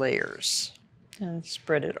our layers and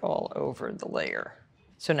spread it all over the layer.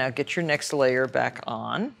 So now get your next layer back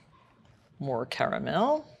on. More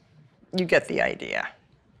caramel. You get the idea.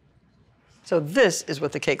 So this is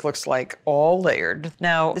what the cake looks like, all layered.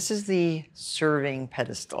 Now, this is the serving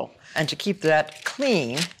pedestal. And to keep that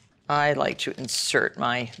clean, I like to insert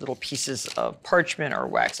my little pieces of parchment or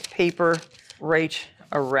wax paper right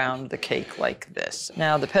around the cake like this.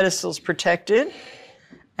 Now, the pedestal's protected,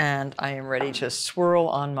 and I am ready to swirl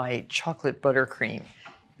on my chocolate buttercream.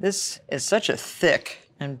 This is such a thick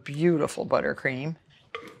and beautiful buttercream.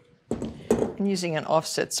 And using an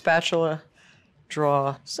offset spatula,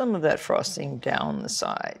 draw some of that frosting down the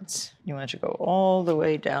sides. You want it to go all the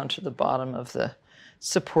way down to the bottom of the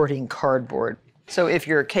supporting cardboard. So if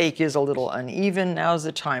your cake is a little uneven, now's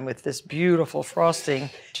the time with this beautiful frosting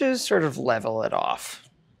to sort of level it off.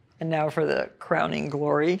 And now for the crowning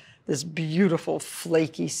glory, this beautiful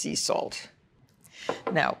flaky sea salt.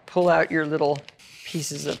 Now pull out your little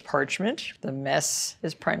pieces of parchment. The mess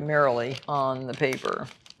is primarily on the paper,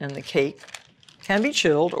 and the cake can be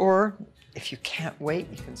chilled, or if you can't wait,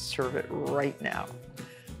 you can serve it right now.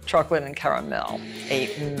 Chocolate and caramel, a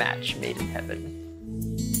match made in heaven.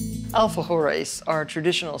 Alfajores are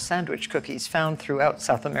traditional sandwich cookies found throughout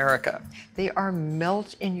South America. They are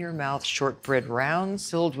melt-in-your-mouth shortbread rounds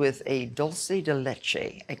filled with a dulce de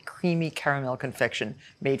leche, a creamy caramel confection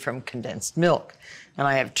made from condensed milk. And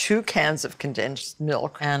I have 2 cans of condensed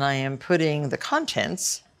milk, and I am putting the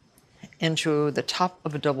contents into the top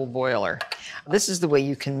of a double boiler. This is the way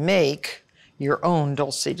you can make your own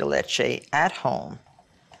dulce de leche at home.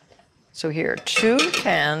 So here, 2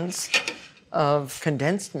 cans of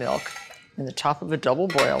condensed milk in the top of a double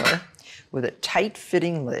boiler with a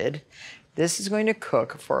tight-fitting lid. This is going to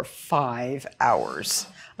cook for 5 hours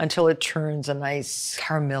until it turns a nice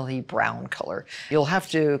caramelly brown color. You'll have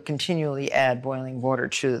to continually add boiling water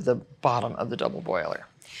to the bottom of the double boiler.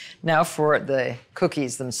 Now for the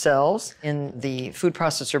cookies themselves, in the food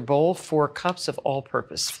processor bowl, 4 cups of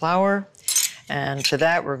all-purpose flour. And to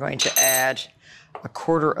that, we're going to add a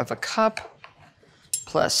 1/4 cup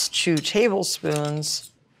plus 2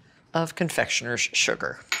 tablespoons of confectioner's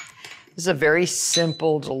sugar. This is a very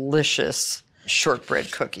simple, delicious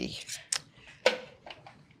shortbread cookie.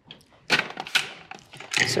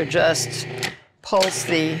 So just pulse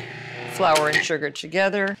the flour and sugar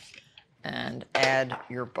together and add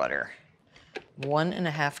your butter.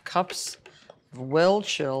 1.5 cups of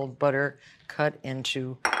well-chilled butter cut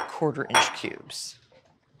into 1/4-inch cubes.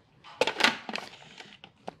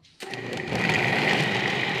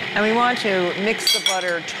 And we want to mix the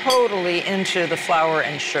butter totally into the flour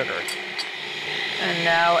and sugar. And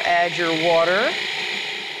now add your water.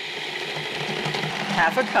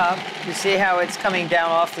 1/2 cup. You see how it's coming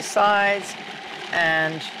down off the sides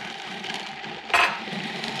and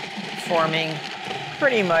forming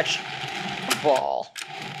pretty much a ball.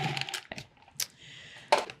 Okay.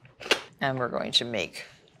 And we're going to make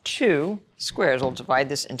 2 squares. We'll divide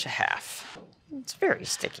this into half. It's very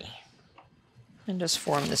sticky. And just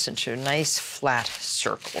form this into nice flat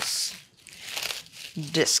circles.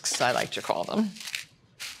 Discs, I like to call them.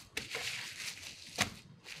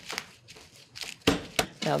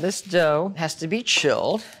 Now this dough has to be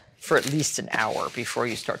chilled for at least an hour before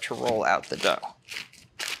you start to roll out the dough.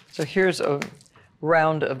 So here's a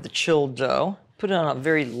round of the chilled dough. Put it on a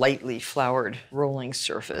very lightly floured rolling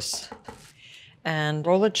surface and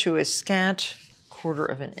roll it to a scant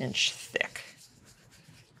 1/4 inch thick.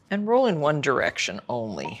 and roll in one direction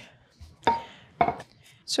only.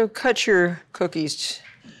 So cut your cookies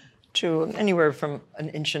to anywhere from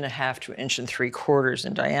 1.5 to 1.75 inches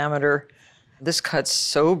in diameter. This cuts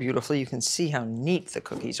so beautifully, you can see how neat the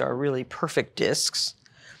cookies are, really perfect discs.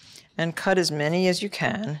 And cut as many as you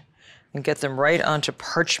can and get them right onto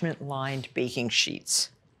parchment-lined baking sheets.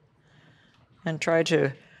 And try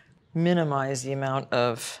to minimize the amount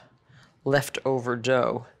of leftover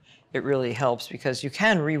dough. It really helps because you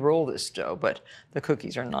can re-roll this dough, but the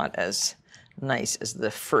cookies are not as nice as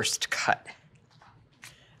the first cut.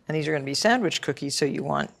 And these are going to be sandwich cookies, so you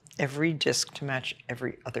want every disc to match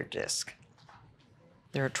every other disc.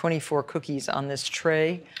 There are 24 cookies on this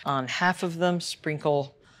tray. On half of them,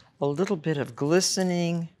 sprinkle a little bit of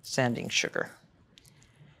glistening sanding sugar.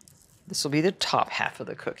 This will be the top half of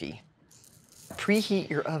the cookie. Preheat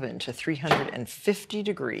your oven to 350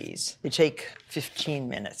 degrees. They take 15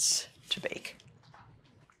 minutes to bake.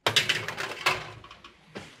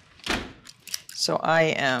 So I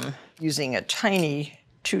am using a tiny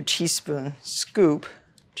 2-teaspoon scoop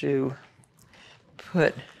to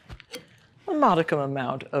put a modicum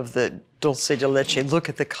amount of the dulce de leche. Look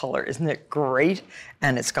at the color, isn't it great?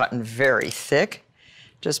 And it's gotten very thick.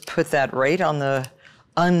 Just put that right on the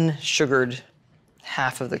unsugared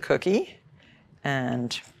half of the cookie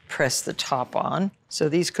and press the top on. So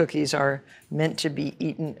these cookies are meant to be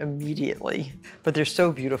eaten immediately, but they're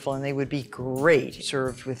so beautiful and they would be great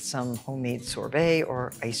served with some homemade sorbet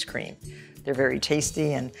or ice cream. They're very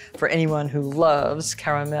tasty, and for anyone who loves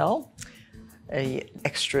caramel, an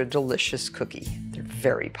extra delicious cookie. They're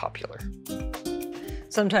very popular.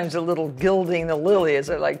 Sometimes a little gilding the lily, as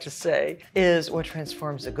I like to say, is what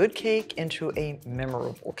transforms a good cake into a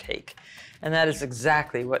memorable cake. And that is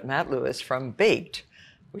exactly what Matt Lewis from Baked,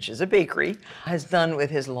 which is a bakery, has done with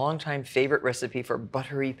his longtime favorite recipe for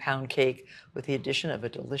buttery pound cake with the addition of a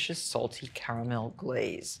delicious salty caramel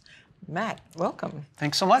glaze. Matt, welcome.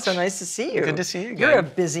 Thanks so much. So nice to see you. Good to see you again. You're a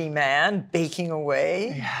busy man, baking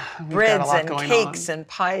away. Yeah, breads and cakes and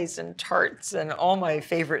pies and tarts and all my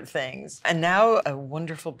favorite things. And now a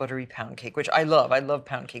wonderful buttery pound cake, which I love. I love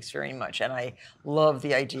pound cakes very much, and I love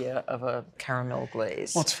the idea of a caramel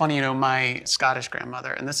glaze. Well, it's funny, you know, my Scottish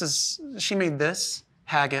grandmother, and she made this,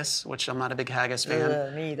 haggis, which I'm not a big haggis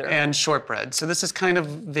fan. Me either. And shortbread. So this is kind of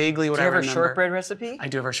vaguely what I remember. Do you have a shortbread recipe? I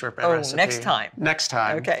do have a shortbread recipe. Next time. Next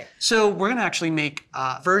time. Okay. So we're going to actually make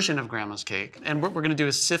a version of Grandma's cake. And what we're going to do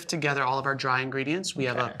is sift together all of our dry ingredients. We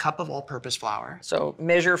have a cup of all-purpose flour. So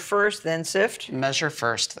measure first, then sift? Measure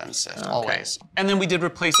first, then sift, always. And then we did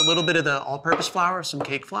replace a little bit of the all-purpose flour with some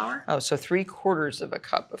cake flour. Oh, so 3/4 of a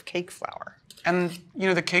cup of cake flour. And, you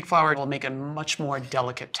know, the cake flour will make a much more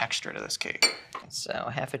delicate texture to this cake. So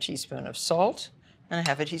 1/2 teaspoon of salt and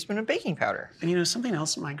 1/2 teaspoon of baking powder. And you know, something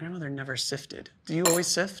else, my grandmother never sifted. Do you always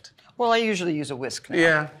sift? Well, I usually use a whisk now.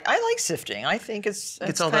 Yeah. I like sifting. I think it's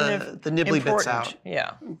all kind the nibbly important. bits out.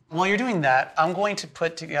 Yeah. While you're doing that, I'm going to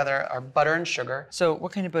put together our butter and sugar. So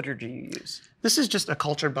what kind of butter do you use? This is just a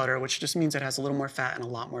cultured butter, which just means it has a little more fat and a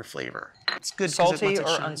lot more flavor. It's good. Salty it or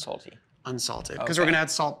shine. unsalty? Unsalted, because we're going to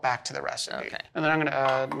add salt back to the recipe. Okay. And then I'm going to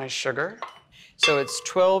add my sugar. So it's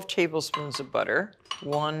 12 tablespoons of butter,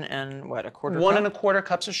 1 and what, 1/4 cup? 1 1/4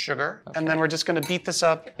 cups of sugar, and then we're just going to beat this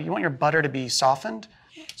up. You want your butter to be softened.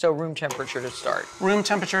 So room temperature to start. Room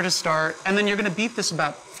temperature to start, and then you're going to beat this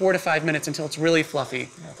about 4 to 5 minutes until it's really fluffy.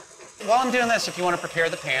 While I'm doing this, if you want to prepare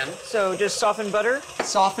the pan. So just soften butter?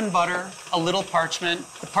 Soften butter, a little parchment.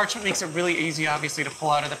 The parchment makes it really easy, obviously, to pull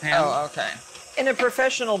out of the pan. Oh, okay. In a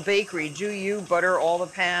professional bakery, do you butter all the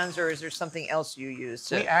pans, or is there something else you use?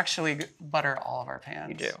 We actually butter all of our pans.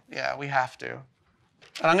 You do? Yeah, we have to.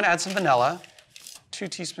 And I'm going to add some vanilla, 2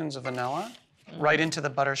 teaspoons of vanilla, right into the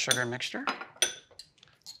butter sugar mixture.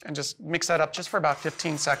 And just mix that up just for about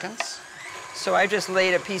 15 seconds. So I just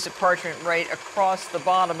laid a piece of parchment right across the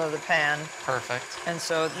bottom of the pan. Perfect. And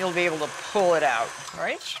so you'll be able to pull it out,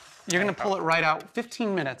 right? You're going to pull it right out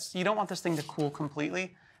 15 minutes. You don't want this thing to cool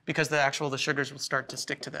completely because the sugars will start to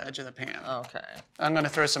stick to the edge of the pan. Okay. I'm going to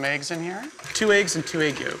throw some eggs in here. 2 eggs and 2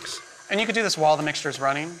 egg yolks. And you can do this while the mixture is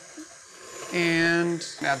running. And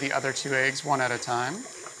add the other 2 eggs one at a time.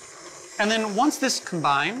 And then once this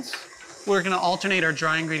combines, we're going to alternate our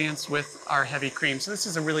dry ingredients with our heavy cream. So this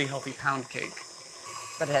is a really healthy pound cake.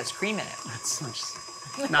 But it has cream in it.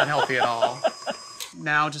 That's not healthy at all.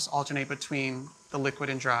 Now just alternate between the liquid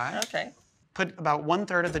and dry. Okay. Put about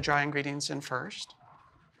 1/3 of the dry ingredients in first.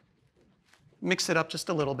 Mix it up just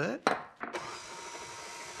a little bit.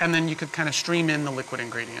 And then you could kind of stream in the liquid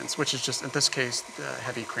ingredients, which is just, in this case, the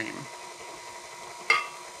heavy cream.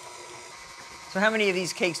 So how many of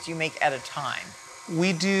these cakes do you make at a time?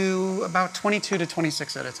 We do about 22 to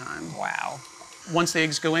 26 at a time. Wow. Once the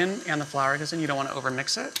eggs go in and the flour goes in, you don't want to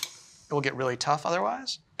overmix it. It will get really tough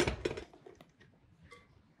otherwise.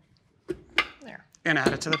 There. And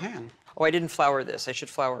add it to the pan. Oh, I didn't flour this. I should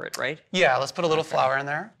flour it, right? Yeah, let's put a little flour in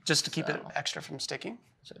there just to keep it extra from sticking.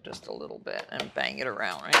 So just a little bit and bang it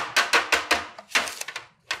around, right?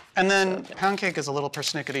 And then pound cake is a little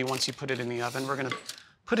persnickety once you put it in the oven. We're gonna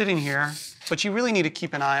put it in here, but you really need to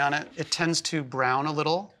keep an eye on it. It tends to brown a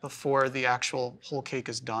little before the actual whole cake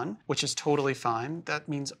is done, which is totally fine. That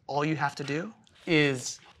means all you have to do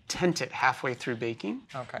is tent it halfway through baking.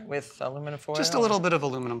 Okay, with aluminum foil? Just a little bit of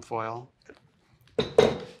aluminum foil.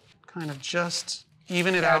 Kind of just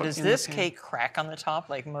even it Now, out. does in this the pan. cake crack on the top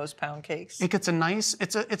like most pound cakes? It gets a nice,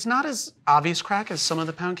 it's not as obvious crack as some of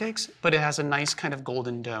the pound cakes, but it has a nice kind of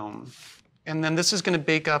golden dome. And then this is gonna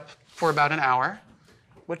bake up for about an hour,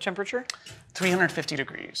 What temperature? 350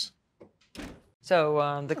 degrees.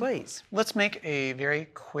 So the glaze. Let's make a very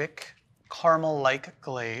quick caramel-like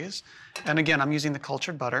glaze. And again, I'm using the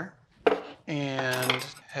cultured butter and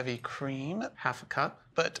heavy cream, half a cup.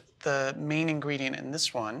 But the main ingredient in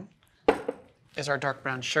this one is our dark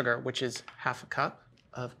brown sugar, which is half a cup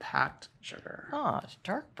of packed sugar. Ah, it's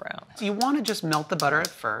dark brown. So you want to just melt the butter at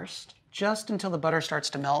first, just until the butter starts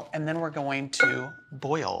to melt, and then we're going to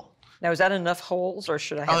boil. Now, is that enough holes, or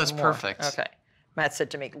should I have that's more? perfect. Okay. Matt said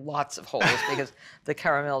to make lots of holes because the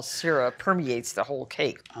caramel syrup permeates the whole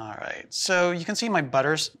cake. All right, so you can see my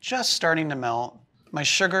butter's just starting to melt. My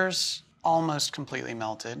sugar's almost completely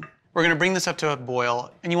melted. We're gonna bring this up to a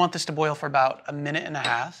boil, and you want this to boil for about 1.5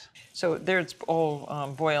 minutes. So there it's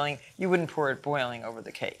all boiling. You wouldn't pour it boiling over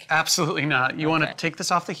the cake. Absolutely not. You want to Okay. take this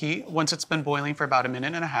off the heat. Once it's been boiling for about 1.5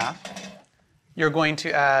 minutes, you're going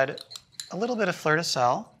to add a little bit of fleur de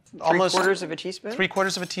sel. Almost 3/4 of a teaspoon?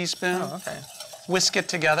 3/4 of a teaspoon. Oh, okay. Whisk it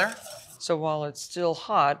together. So while it's still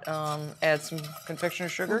hot, add some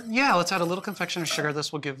confectioner's sugar. Yeah, let's add a little confectioner's sugar.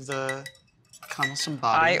 This will give the caramel some I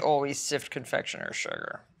body. always sift confectioner's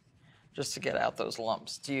sugar just to get out those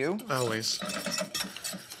lumps. Do you? Always.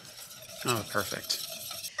 Oh, perfect.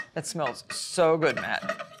 That smells so good,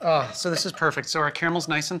 Matt. Oh, so this is perfect. So our caramel's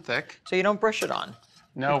nice and thick. So you don't brush it on?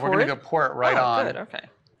 No, You we're pour gonna it? go pour it right on. Good, okay.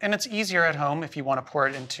 And it's easier at home if you want to pour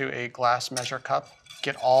it into a glass measure cup.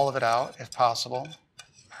 Get all of it out if possible.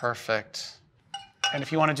 Perfect. And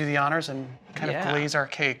if you want to do the honors and kind of Yeah. glaze our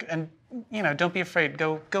cake, and you know, don't be afraid,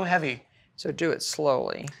 go heavy. So do it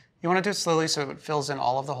slowly. You want to do it slowly so it fills in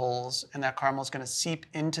all of the holes, and that caramel is going to seep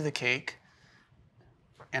into the cake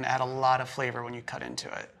and add a lot of flavor when you cut into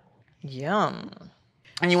it. Yum.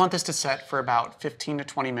 And you want this to set for about 15 to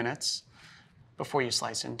 20 minutes before you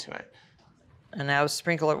slice into it. And now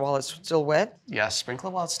sprinkle it while it's still wet. Yes, sprinkle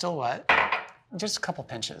it while it's still wet. Just a couple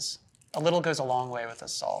pinches. A little goes a long way with the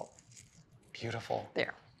salt. Beautiful.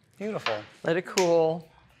 There. Beautiful. Let it cool.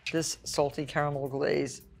 This salty caramel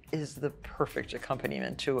glaze is the perfect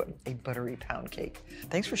accompaniment to a buttery pound cake.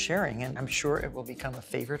 Thanks for sharing, and I'm sure it will become a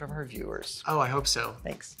favorite of our viewers. Oh, I hope so.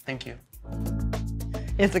 Thanks. Thank you.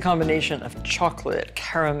 If the combination of chocolate,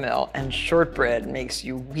 caramel, and shortbread makes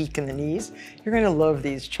you weak in the knees, you're going to love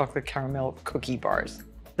these chocolate caramel cookie bars.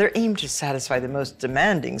 They're aimed to satisfy the most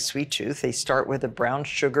demanding sweet tooth. They start with a brown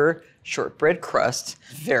sugar shortbread crust,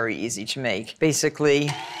 very easy to make. Basically,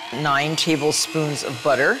 9 tablespoons of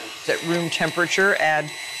butter. At room temperature, add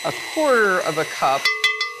 1/4 of a cup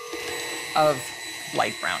of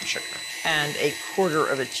light brown sugar and 1/4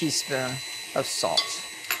 of a teaspoon of salt.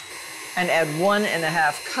 And add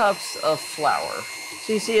 1.5 cups of flour.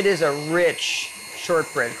 So you see it is a rich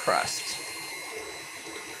shortbread crust.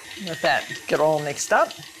 Let that get all mixed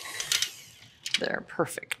up. There,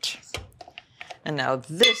 perfect. And now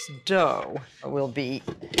this dough will be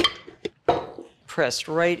pressed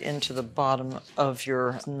right into the bottom of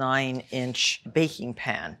your 9-inch baking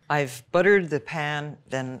pan. I've buttered the pan,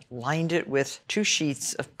 then lined it with 2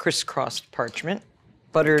 sheets of crisscrossed parchment,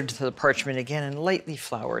 buttered the parchment again, and lightly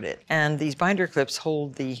floured it. And these binder clips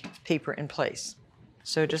hold the paper in place.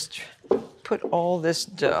 So just put all this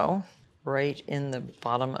dough right in the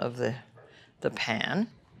bottom of the pan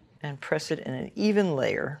and press it in an even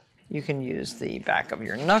layer. You can use the back of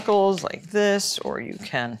your knuckles like this, or you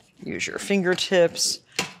can use your fingertips,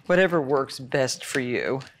 whatever works best for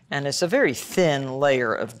you. And it's a very thin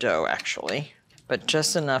layer of dough, actually, but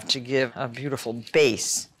just enough to give a beautiful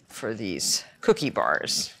base for these cookie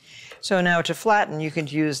bars. So now to flatten, you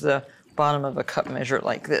could use the bottom of a cup measure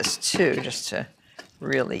like this too, just to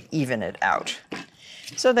really even it out.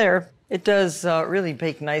 So there, it does really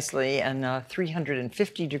bake nicely, and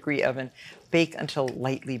 350-degree oven, bake until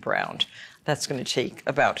lightly browned. That's going to take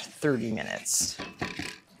about 30 minutes.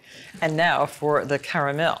 And now for the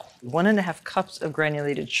caramel. 1.5 cups of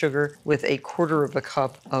granulated sugar with 1/4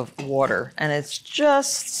 cup of water. And it's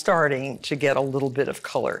just starting to get a little bit of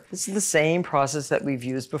color. This is the same process that we've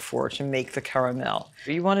used before to make the caramel.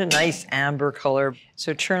 You want a nice amber color.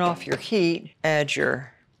 So turn off your heat, add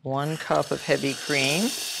your 1 cup of heavy cream,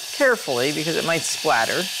 carefully because it might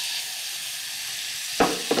splatter.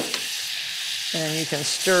 And you can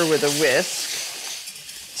stir with a whisk.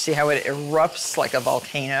 See how it erupts like a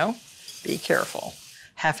volcano? Be careful.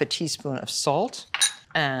 1/2 teaspoon of salt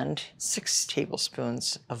and 6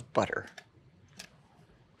 tablespoons of butter.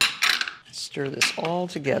 Stir this all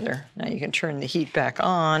together. Now you can turn the heat back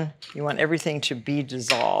on. You want everything to be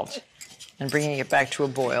dissolved. And bringing it back to a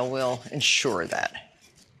boil will ensure that.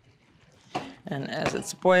 And as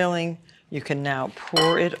it's boiling, you can now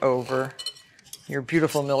pour it over your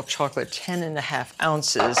beautiful milk chocolate, 10.5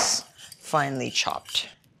 ounces, finely chopped.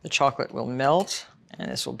 The chocolate will melt,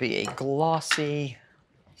 and this will be a glossy,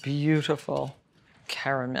 beautiful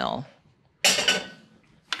caramel.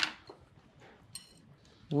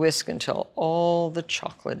 Whisk until all the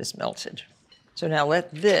chocolate is melted. So now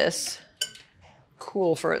let this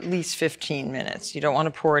cool for at least 15 minutes. You don't want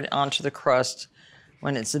to pour it onto the crust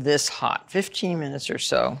when it's this hot. 15 minutes or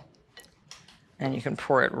so, and you can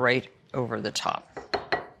pour it right over the top.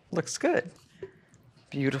 Looks good.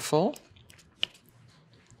 Beautiful.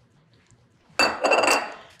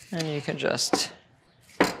 And you can just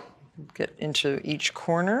get into each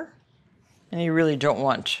corner. And you really don't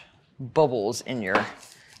want bubbles in your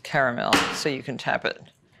caramel, so you can tap it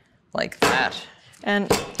like that.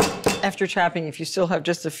 And after tapping, if you still have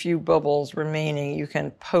just a few bubbles remaining, you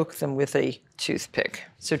can poke them with a toothpick.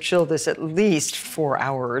 So chill this at least 4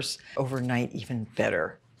 hours, overnight even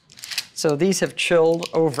better. So these have chilled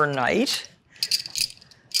overnight,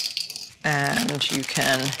 and you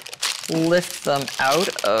can lift them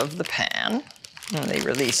out of the pan, and they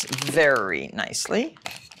release very nicely.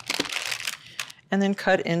 And then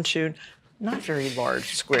cut into not very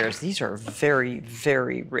large squares. These are very,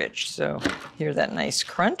 very rich. So hear that nice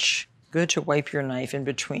crunch. Good to wipe your knife in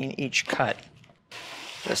between each cut.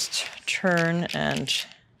 Just turn and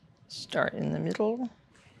start in the middle.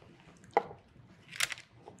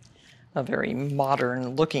 A very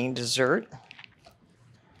modern looking dessert.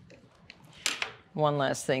 One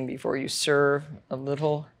last thing before you serve, a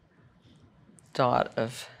little dot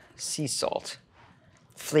of sea salt,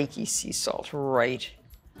 flaky sea salt right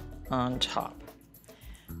on top.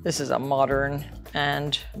 This is a modern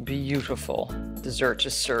and beautiful dessert to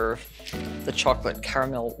serve the chocolate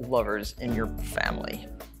caramel lovers in your family.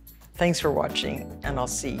 Thanks for watching, and I'll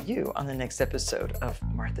see you on the next episode of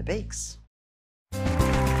Martha Bakes.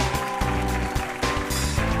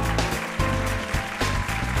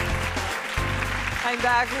 I'm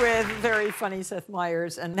back with very funny Seth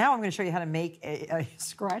Meyers, and now I'm going to show you how to make a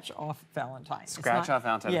scratch-off Valentine. Scratch-off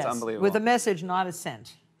Valentine, yes, it's unbelievable. with a message, not a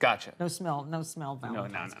scent. Gotcha. No smell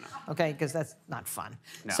Valentine. No. Okay, because that's not fun.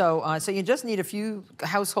 No. So you just need a few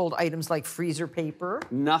household items like freezer paper.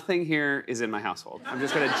 Nothing here is in my household. I'm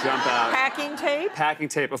just gonna jump out. Packing tape. Packing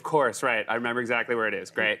tape, of course, right. I remember exactly where it is.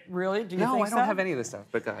 Great. Really? Do you No, think I so? don't have any of this stuff,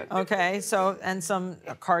 but go ahead. Okay, so, and some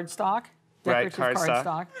cardstock. Right, Decorative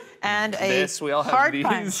cardstock. And a This, we all have heart these.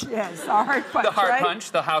 punch. Yes, a heart punch, The heart right? punch,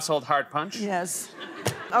 the household heart punch. Yes.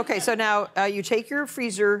 Okay, so now you take your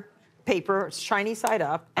freezer paper, shiny side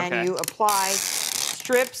up, and Okay. you apply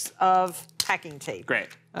strips of packing tape. Great.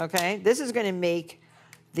 Okay, this is going to make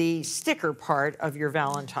the sticker part of your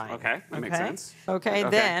Valentine. Okay, that makes sense. Okay, Okay,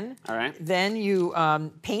 then, all right. then you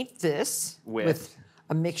paint this With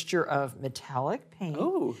a mixture of metallic paint.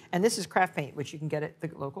 Ooh. And this is craft paint, which you can get at the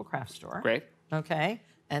local craft store. Great. Okay,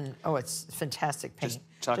 and oh, it's fantastic paint.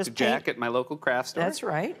 Talk to paint- Jack at my local craft store. That's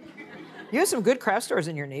right. You have some good craft stores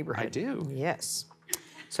in your neighborhood. I do. Yes.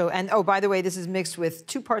 So, and oh, by the way, this is mixed with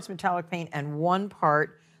 2 parts metallic paint and 1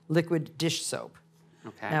 part liquid dish soap.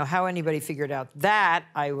 Okay. Now, how anybody figured out that,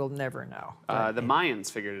 I will never know. The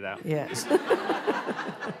Mayans figured it out. Yes.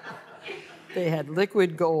 They had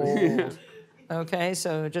liquid gold. Okay,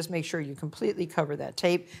 so just make sure you completely cover that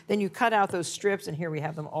tape. Then you cut out those strips, and here we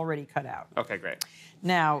have them already cut out. Okay, great.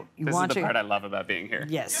 Now, you This want is the to... part I love about being here.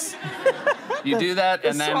 Yes. You do that,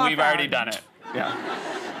 and then swap we've already out. done it. Yeah.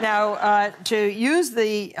 Now, to use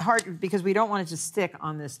the heart, because we don't want it to stick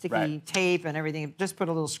on the sticky Right. tape and everything, just put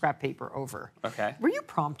a little scrap paper over. Okay. Were you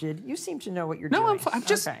prompted? You seem to know what you're No, doing. I'm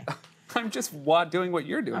just, Okay. I'm just doing what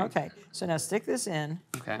you're doing. Okay, so now stick this in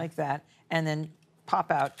Okay. like that, and then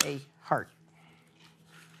pop out a heart.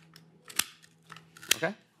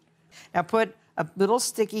 Okay. Now put a little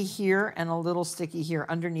sticky here and a little sticky here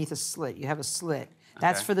underneath a slit. You have a slit.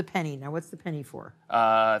 That's Okay. for the penny. Now, what's the penny for?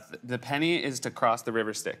 The penny is to cross the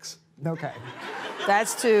river Styx. Okay.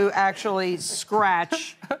 That's to actually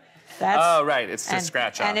scratch. That's, Oh, right. It's to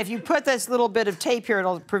scratch off. And if you put this little bit of tape here,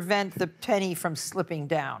 it'll prevent the penny from slipping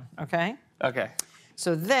down, okay? Okay.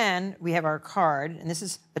 So then we have our card, and this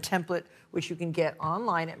is a template which you can get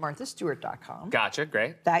online at marthastewart.com. Gotcha.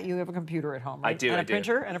 Great. That you have a computer at home, right? I do, And I a do.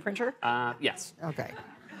 printer? And a printer? Yes. Okay.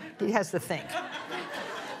 He has to think.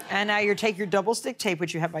 And now you take your double stick tape,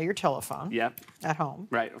 which you have by your telephone. Yep. At home.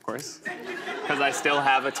 Right, of course. Because I still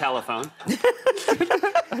have a telephone.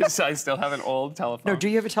 So I still have an old telephone. No, do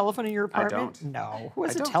you have a telephone in your apartment? don't. No. Who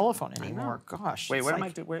has I a don't. telephone anymore? Gosh. Wait, it's where am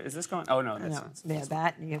like- I? Where is this going? Oh no, that's No, not. yeah,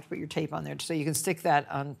 that, and you have to put your tape on there so you can stick that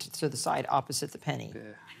on to the side opposite the penny.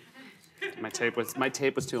 My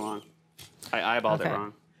tape was too long. I eyeballed Okay. it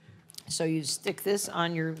wrong. So you stick this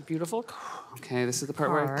on your beautiful Okay, this is the part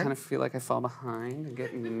where I Card. kind of feel like I fall behind and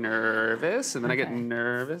get nervous, and then I get Okay.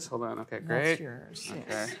 nervous. Hold on. Okay, great. That's yours. Okay.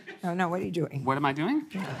 Yes. No, what are you doing? What am I doing?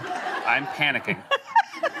 I'm panicking.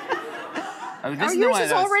 Oh, this Oh, the yours one is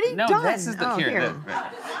that was- already no, done. this is the Oh, here. here.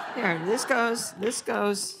 Right. Here, this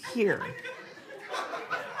goes here.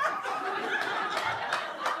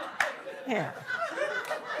 Here.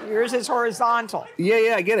 Yours is horizontal.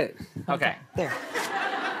 Yeah, I get it. Okay. There.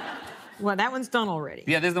 Well, that one's done already.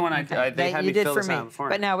 Yeah, this is the one they had That me you did fill for this me. out before.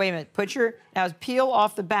 But now wait a minute. Now peel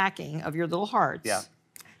off the backing of your little hearts. Yeah.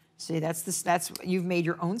 See, that's you've made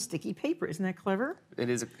your own sticky paper. Isn't that clever? It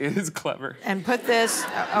is clever. And put this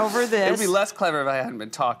over this. It would be less clever if I hadn't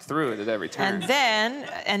been talked through it at every turn.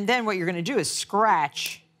 And then what you're going to do is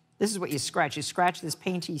scratch. This is what you scratch. You scratch this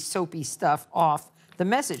painty, soapy stuff off the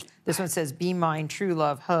message. This one says, "Be mine, true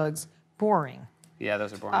love, hugs, boring." Yeah,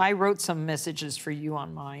 those are boring. I wrote some messages for you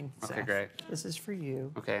on mine. Okay, Seth. great. This is for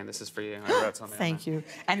you. Okay, and this is for you. I wrote something. Thank you.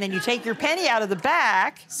 And then you take your penny out of the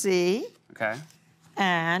back, see, Okay.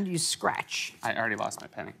 and you scratch. I already lost my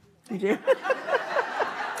penny. You do?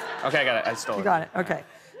 Okay, I got it. I stole it. You got it. Okay.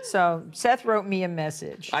 So Seth wrote me a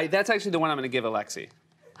message. That's actually the one I'm going to give Alexi.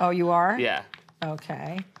 Oh, you are? Yeah.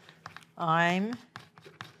 Okay.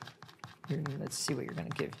 Let's see what you're going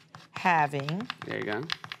to give. There you go.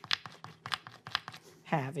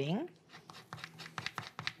 Having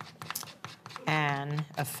an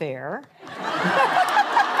affair.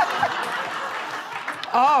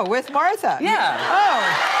 Oh, with Martha. Yeah. Oh.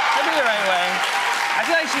 That'd be the right way. I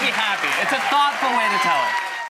feel like she'd be happy. It's a thoughtful way to tell it.